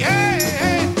be? Hey,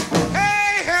 hey,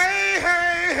 hey,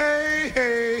 hey, hey,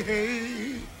 hey,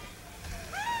 hey.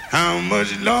 How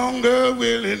much longer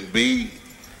will it be?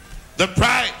 The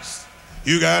price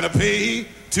you gotta pay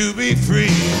to be free.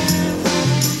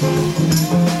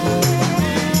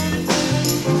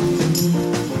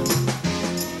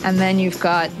 And then you've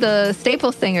got the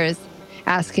staple singers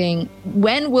asking,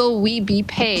 when will we be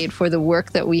paid for the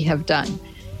work that we have done?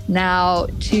 Now,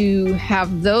 to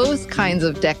have those kinds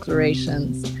of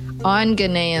declarations on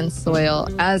Ghanaian soil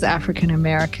as African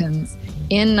Americans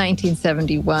in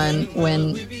 1971,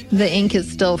 when the ink is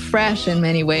still fresh in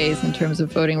many ways in terms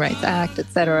of Voting Rights Act,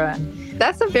 etc.,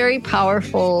 that's a very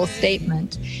powerful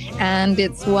statement. And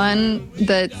it's one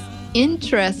that's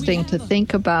interesting to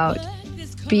think about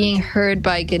being heard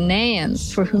by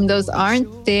Ghanaians for whom those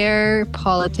aren't their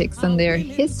politics and their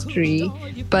history,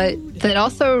 but that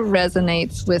also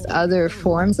resonates with other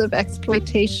forms of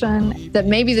exploitation, that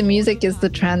maybe the music is the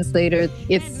translator.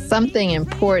 It's something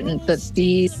important that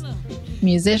these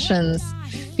musicians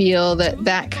feel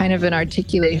that kind of an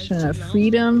articulation of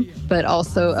freedom, but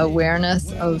also awareness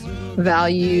of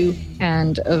value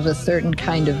and of a certain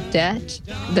kind of debt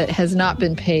that has not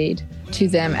been paid to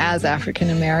them as African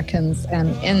Americans,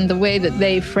 and in the way that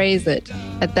they phrase it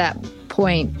at that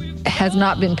point has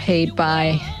not been paid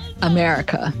by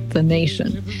America, the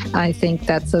nation. I think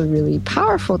that's a really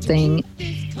powerful thing,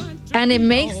 and it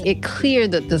makes it clear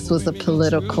that this was a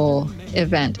political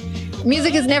event.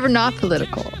 Music is never not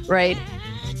political, right?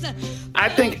 I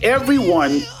think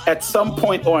everyone at some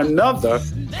point or another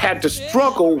had to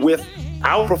struggle with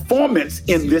our performance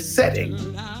in this setting.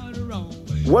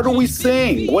 What are we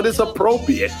saying? What is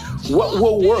appropriate? What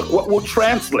will work? What will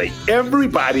translate?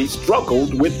 Everybody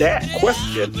struggled with that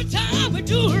question.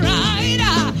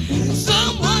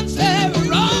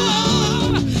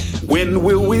 When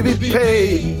will we be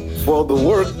paid for the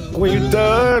work we've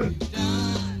done?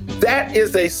 That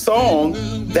is a song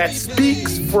that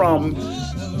speaks from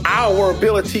our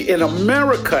ability in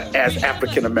America as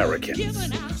African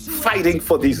Americans, fighting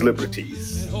for these liberties.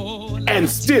 And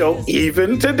still,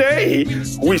 even today,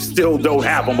 we still don't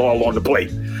have them all on the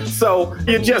plate. So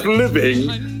you're just living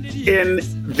in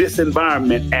this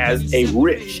environment as a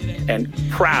rich and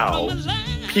proud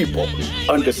people,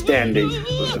 understanding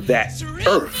that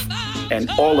Earth and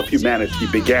all of humanity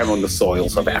began on the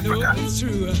soils of Africa.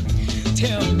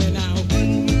 Tell me now,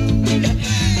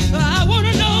 I want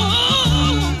to know,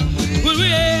 will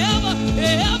we ever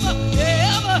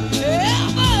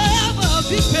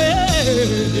be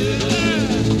paid?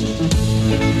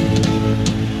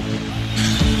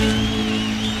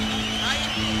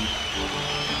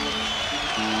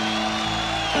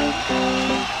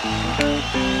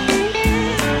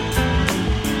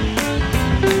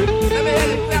 Let me hear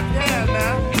you clap your hands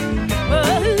now.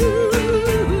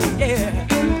 Ooh, yeah.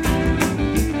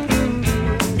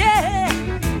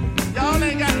 Y'all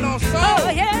ain't got no soul. Oh,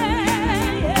 yeah.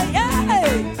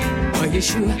 Are you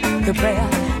sure your prayer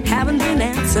haven't been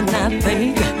answered? I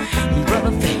think,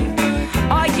 brother, think.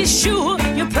 Are you sure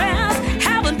your prayers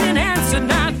haven't been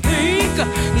answered? I think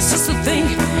it's just a thing.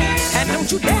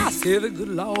 Don't you dare say the good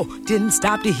Lord didn't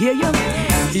stop to hear you.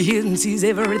 He hears and sees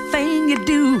everything you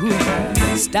do.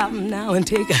 Stop now and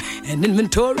take an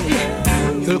inventory.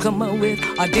 You'll come up with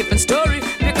a different story,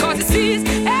 because he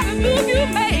sees every move you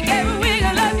make, every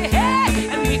wiggle of your head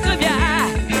and wink of your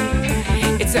eye.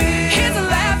 It's his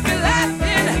laughing,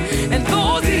 and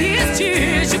those are his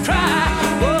tears you cry.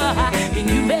 Oh, and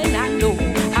you may not know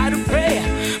how to pray,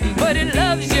 but he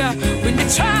loves you when you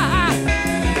try.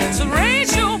 So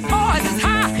raise your voices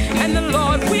high, and the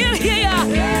Lord will hear you.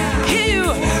 Hear you.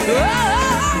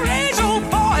 Oh, raise your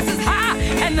voices high,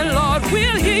 and the Lord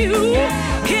will hear you.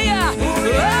 Hear you.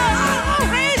 Oh,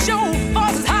 raise your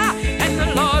voices high, and the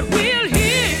Lord will hear you.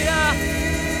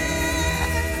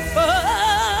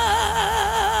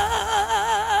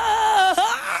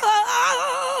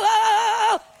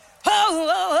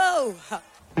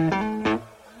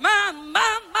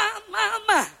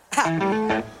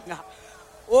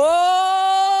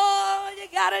 Oh, you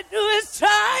gotta do is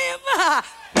try him.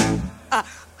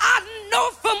 I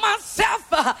know for myself,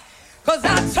 cause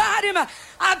I tried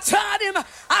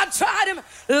him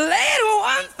late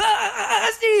one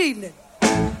Thursday evening.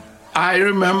 I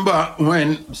remember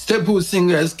when Staple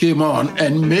Singers came on,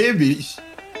 and maybe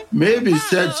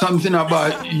said something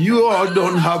about, you all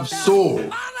don't have soul.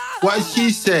 What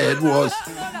she said was,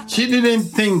 she didn't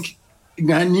think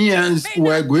Ghanaians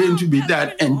were going to be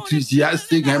that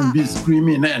enthusiastic and be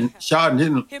screaming and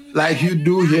shouting like you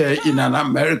do here in an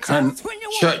American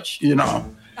church, you know.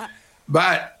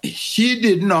 But she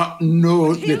did not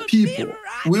know the people.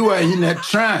 We were in a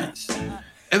trance.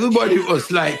 Everybody was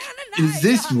like, is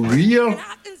this real?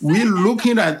 We're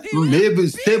looking at maybe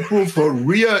Staple for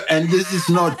real, and this is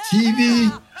not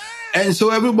TV. And so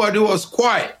everybody was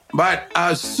quiet. But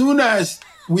as soon as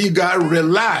we got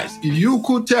relaxed, you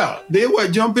could tell they were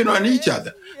jumping on each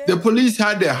other. The police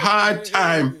had a hard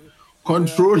time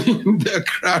controlling the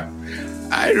crowd.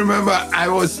 I remember I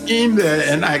was in there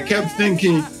and I kept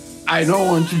thinking, I don't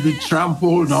want to be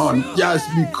trampled on just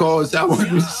because I want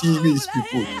to see these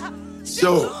people.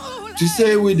 So to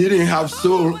say we didn't have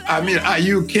soul, I mean, are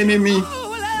you kidding me?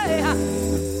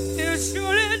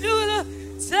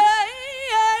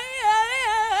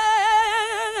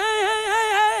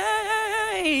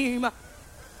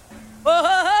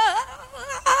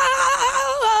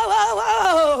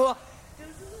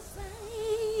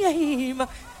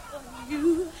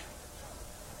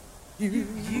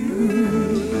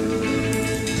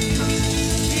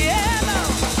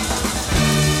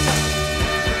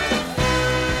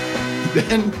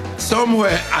 Then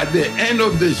somewhere at the end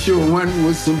of the show, when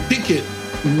Wilson Pickett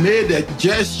made a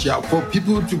gesture for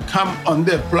people to come on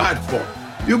the platform,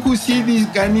 you could see these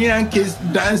Ghanaian kids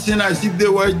dancing as if they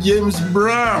were James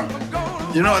Brown.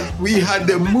 You know, we had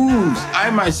the moves. I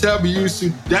myself used to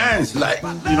dance like,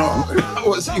 you know, I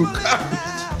was encouraged.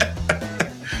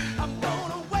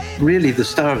 Really, the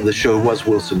star of the show was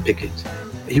Wilson Pickett.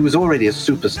 He was already a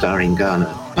superstar in Ghana,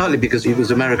 partly because he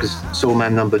was America's soul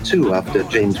man number 2 after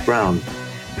James Brown.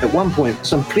 At one point,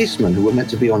 some policemen who were meant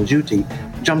to be on duty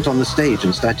jumped on the stage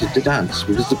and started to dance,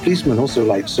 because the policemen also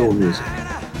liked soul music.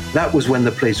 That was when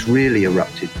the place really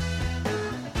erupted.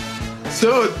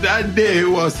 So that day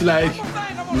was like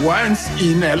once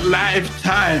in a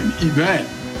lifetime event.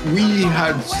 We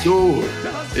had soul.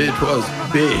 It was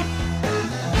big.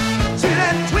 See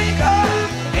that twinkle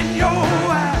in your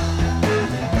eye.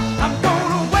 I'm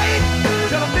gonna wait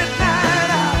till midnight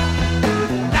hour.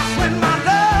 That's when my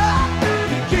love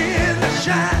begins to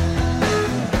shine.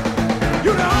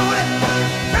 You know it,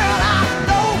 girl, I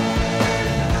know.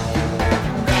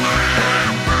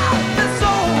 Yeah, the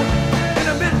soul in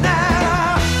the midnight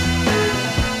hour.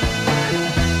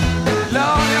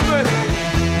 Lord have mercy.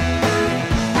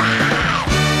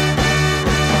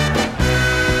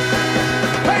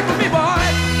 Pray for me, boy.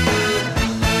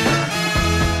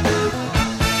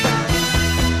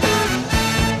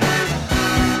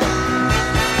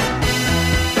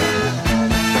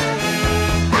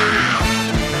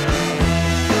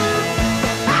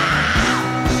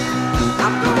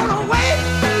 I'm gonna wait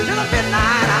till the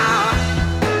midnight hour.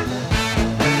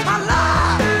 My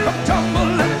life come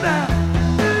tumbling down.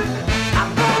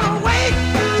 I'm gonna wait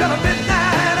till the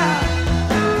midnight hour.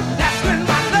 That's when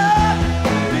my love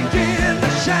begins to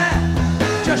shine.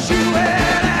 Just you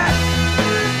and I.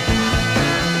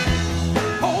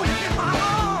 Oh, you in my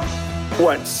arms.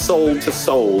 What Soul to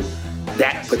Soul,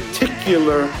 that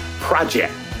particular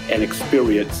project and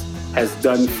experience has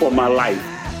done for my life,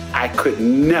 I could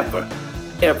never,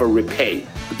 ever repay.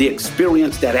 The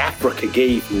experience that Africa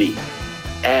gave me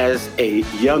as a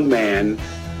young man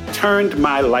turned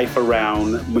my life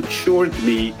around, matured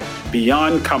me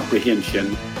beyond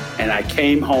comprehension, And I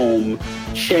came home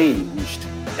changed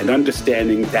and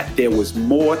understanding that there was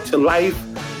more to life,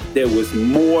 there was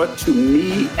more to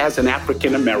me as an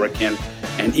African American,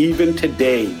 and even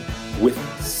today, with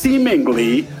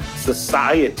seemingly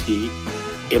society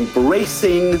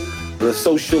embracing the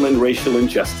social and racial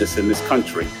injustice in this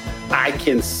country, I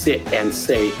can sit and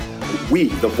say, we,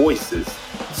 the voices,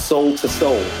 soul to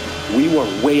soul, we were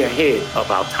way ahead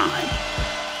of our time.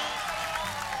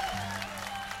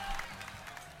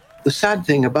 The sad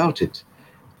thing about it,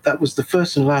 that was the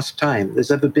first and last time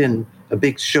there's ever been a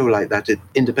big show like that at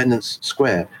Independence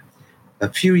Square. A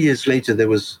few years later, there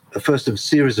was a first of a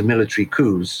series of military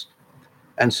coups.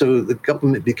 And so the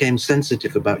government became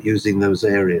sensitive about using those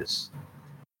areas.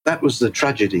 That was the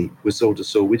tragedy with Soul to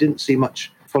Soul. We didn't see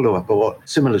much follow-up or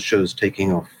similar shows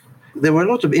taking off. There were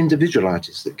a lot of individual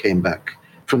artists that came back.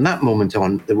 From that moment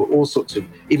on, there were all sorts of,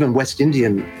 even West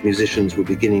Indian musicians were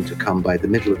beginning to come by the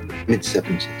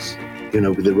mid-70s,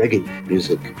 with the reggae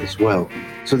music as well.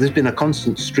 So there's been a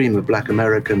constant stream of Black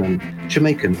American and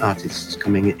Jamaican artists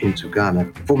coming into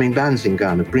Ghana, forming bands in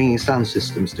Ghana, bringing sound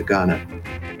systems to Ghana.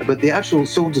 But the actual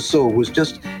Soul to Soul was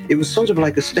it was sort of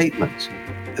like a statement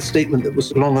that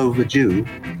was long overdue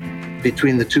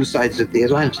between the two sides of the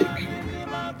Atlantic.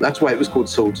 That's why it was called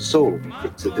Soul to Soul.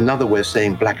 It's another way of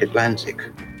saying Black Atlantic,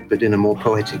 but in a more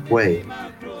poetic way.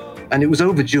 And it was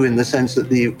overdue in the sense that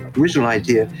the original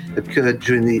idea occurred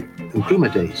during the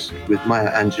Nkrumah days with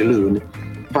Maya Angelou, and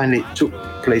finally it took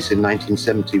place in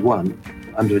 1971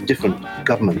 under a different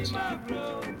government.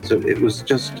 So it was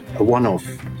just a one-off,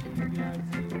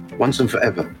 once and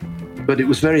forever. But it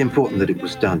was very important that it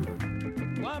was done.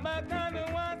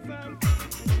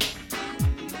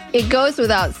 It goes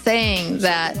without saying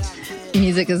that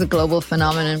music is a global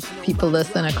phenomenon. People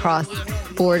listen across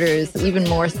borders, even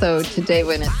more so today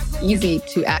when it's easy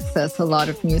to access a lot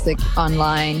of music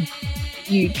online.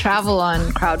 You travel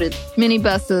on crowded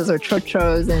minibuses or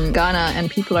chochos in Ghana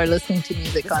and people are listening to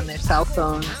music on their cell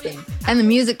phones. And the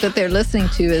music that they're listening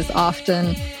to is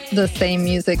often the same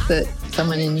music that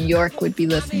someone in New York would be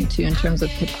listening to in terms of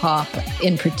hip hop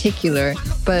in particular,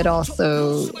 but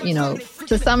also,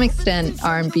 to some extent,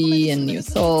 R&B and new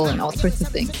soul and all sorts of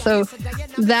things. So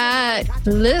that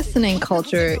listening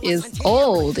culture is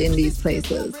old in these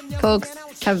places. Folks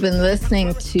have been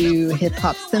listening to hip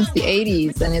hop since the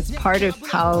 80s, and it's part of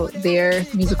how their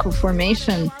musical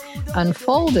formation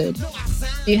unfolded.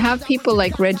 You have people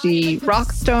like Reggie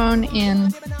Rockstone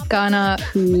in Ghana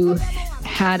who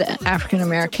had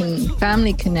African-American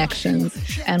family connections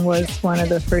and was one of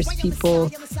the first people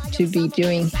to be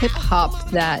doing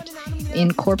hip-hop that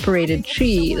incorporated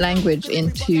Tree language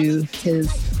into his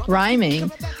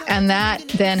rhyming. And that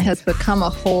then has become a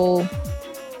whole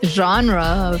genre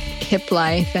of hip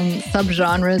life and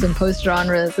subgenres and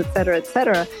post-genres, et cetera, et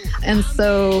cetera. And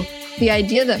so the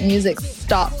idea that music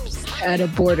stops at a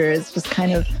border is just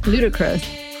kind of ludicrous.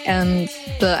 And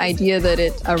the idea that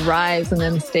it arrives and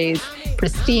then stays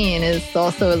pristine is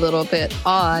also a little bit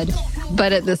odd.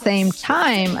 But at the same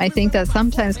time, I think that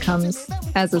sometimes comes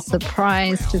as a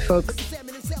surprise to folks.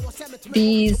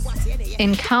 These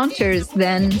encounters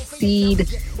then seed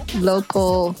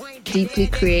local, deeply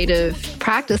creative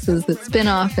practices that spin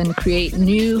off and create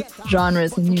new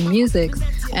genres and new musics.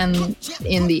 And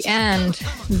in the end,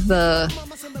 the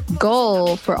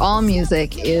goal for all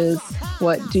music is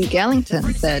what Duke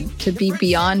Ellington said, to be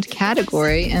beyond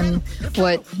category, and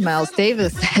what Miles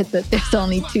Davis said, that there's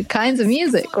only two kinds of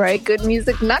music, right? Good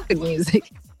music, not good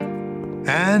music.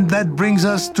 And that brings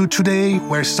us to today,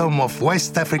 where some of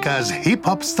West Africa's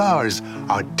hip-hop stars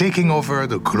are taking over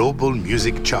the global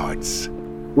music charts.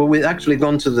 Well, we've actually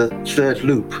gone to the third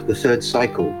loop, the third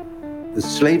cycle. The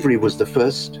slavery was the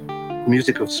first,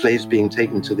 music of slaves being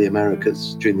taken to the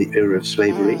Americas during the era of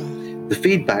slavery. The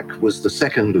feedback was the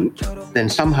second loop. Then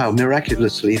somehow,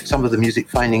 miraculously, some of the music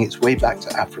finding its way back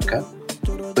to Africa.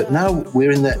 But now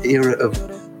we're in the era of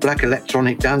Black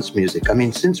electronic dance music. I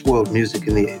mean, since world music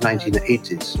in the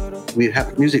 1980s, we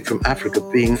have music from Africa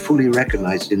being fully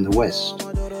recognized in the West.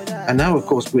 And now, of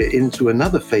course, we're into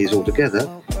another phase altogether,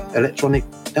 electronic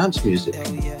dance music.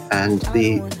 And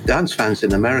the dance fans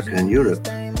in America and Europe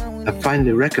have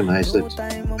finally recognized that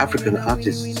African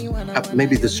artists have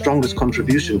maybe the strongest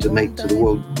contribution to make to the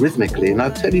world rhythmically. And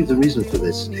I'll tell you the reason for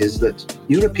this is that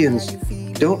Europeans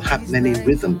don't have many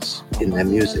rhythms in their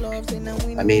music.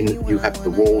 I mean, you have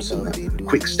the waltz and the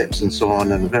quick steps and so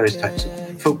on and various types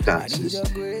of folk dances.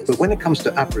 But when it comes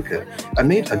to Africa, I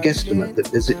made a guesstimate that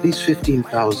there's at least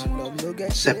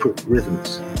 15,000 separate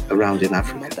rhythms around in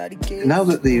Africa. Now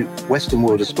that the Western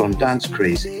world has gone dance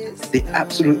crazy, the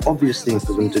absolute obvious thing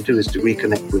for them to do is to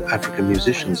reconnect with African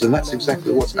musicians, and that's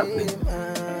exactly what's happening.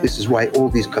 This is why all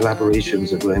these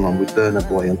collaborations are going on with Burna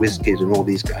Boy and Wizkid and all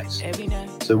these guys.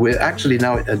 So we're actually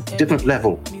now at a different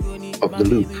level of the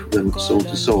loop than Soul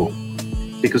to Soul.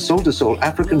 Because Soul to Soul,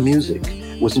 African music,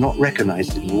 was not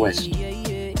recognized in the West.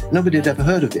 Nobody had ever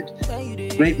heard of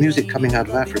it. Great music coming out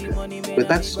of Africa. But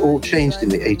that's all changed in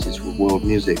the 80s with world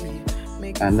music.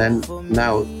 And then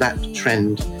now that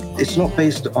trend, it's not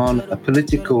based on a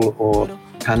political or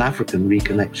Pan-African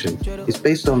reconnection. It's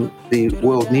based on the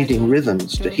world needing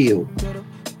rhythms to heal,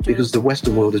 because the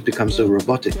Western world has become so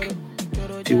robotic.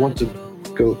 If you want to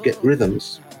go get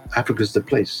rhythms, Africa's the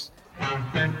place.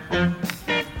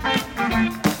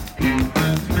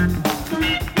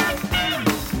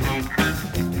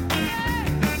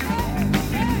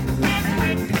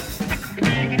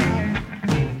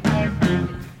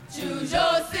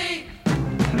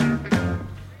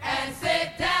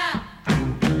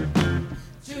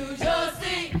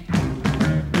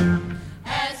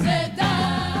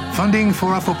 Funding for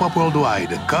Afropop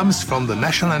Worldwide comes from the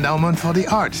National Endowment for the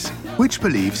Arts, which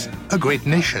believes a great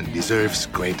nation deserves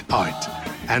great art,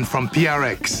 and from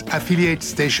PRX, affiliate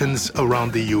stations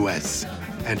around the US.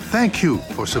 And thank you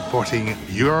for supporting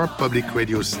your public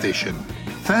radio station.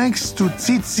 Thanks to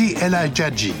Tsitsi Ella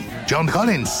Jaji, John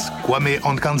Collins, Kwame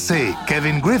Nkrumah,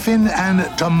 Kevin Griffin, and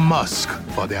Tom Musk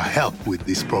for their help with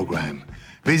this program.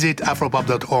 Visit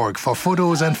afropop.org for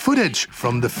photos and footage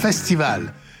from the festival.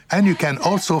 And you can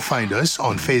also find us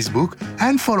on Facebook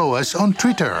and follow us on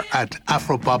Twitter at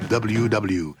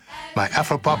AfropopWW. My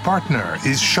Afropop partner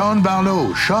is Sean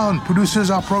Barlow. Sean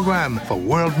produces our program for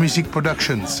World Music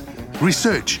Productions.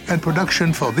 Research and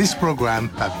production for this program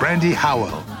by Brandi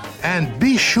Howell. And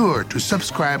be sure to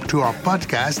subscribe to our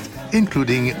podcast,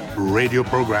 including radio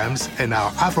programs and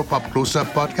our Afropop Close-Up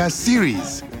podcast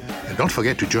series. And don't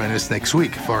forget to join us next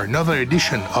week for another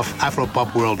edition of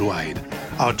Afropop Worldwide.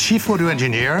 Our chief audio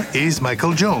engineer is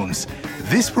Michael Jones.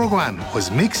 This program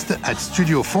was mixed at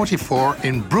Studio 44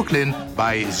 in Brooklyn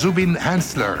by Zubin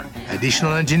Hansler.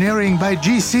 Additional engineering by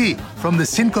GC from the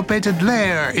Syncopated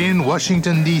Lair in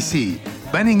Washington, D.C.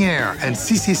 Banning Air and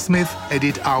CC Smith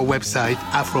edit our website,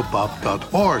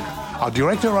 afropop.org. Our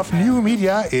director of new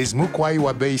media is Mukwai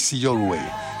Wabe Siyolwe.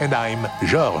 And I'm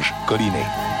Georges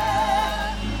Collinet.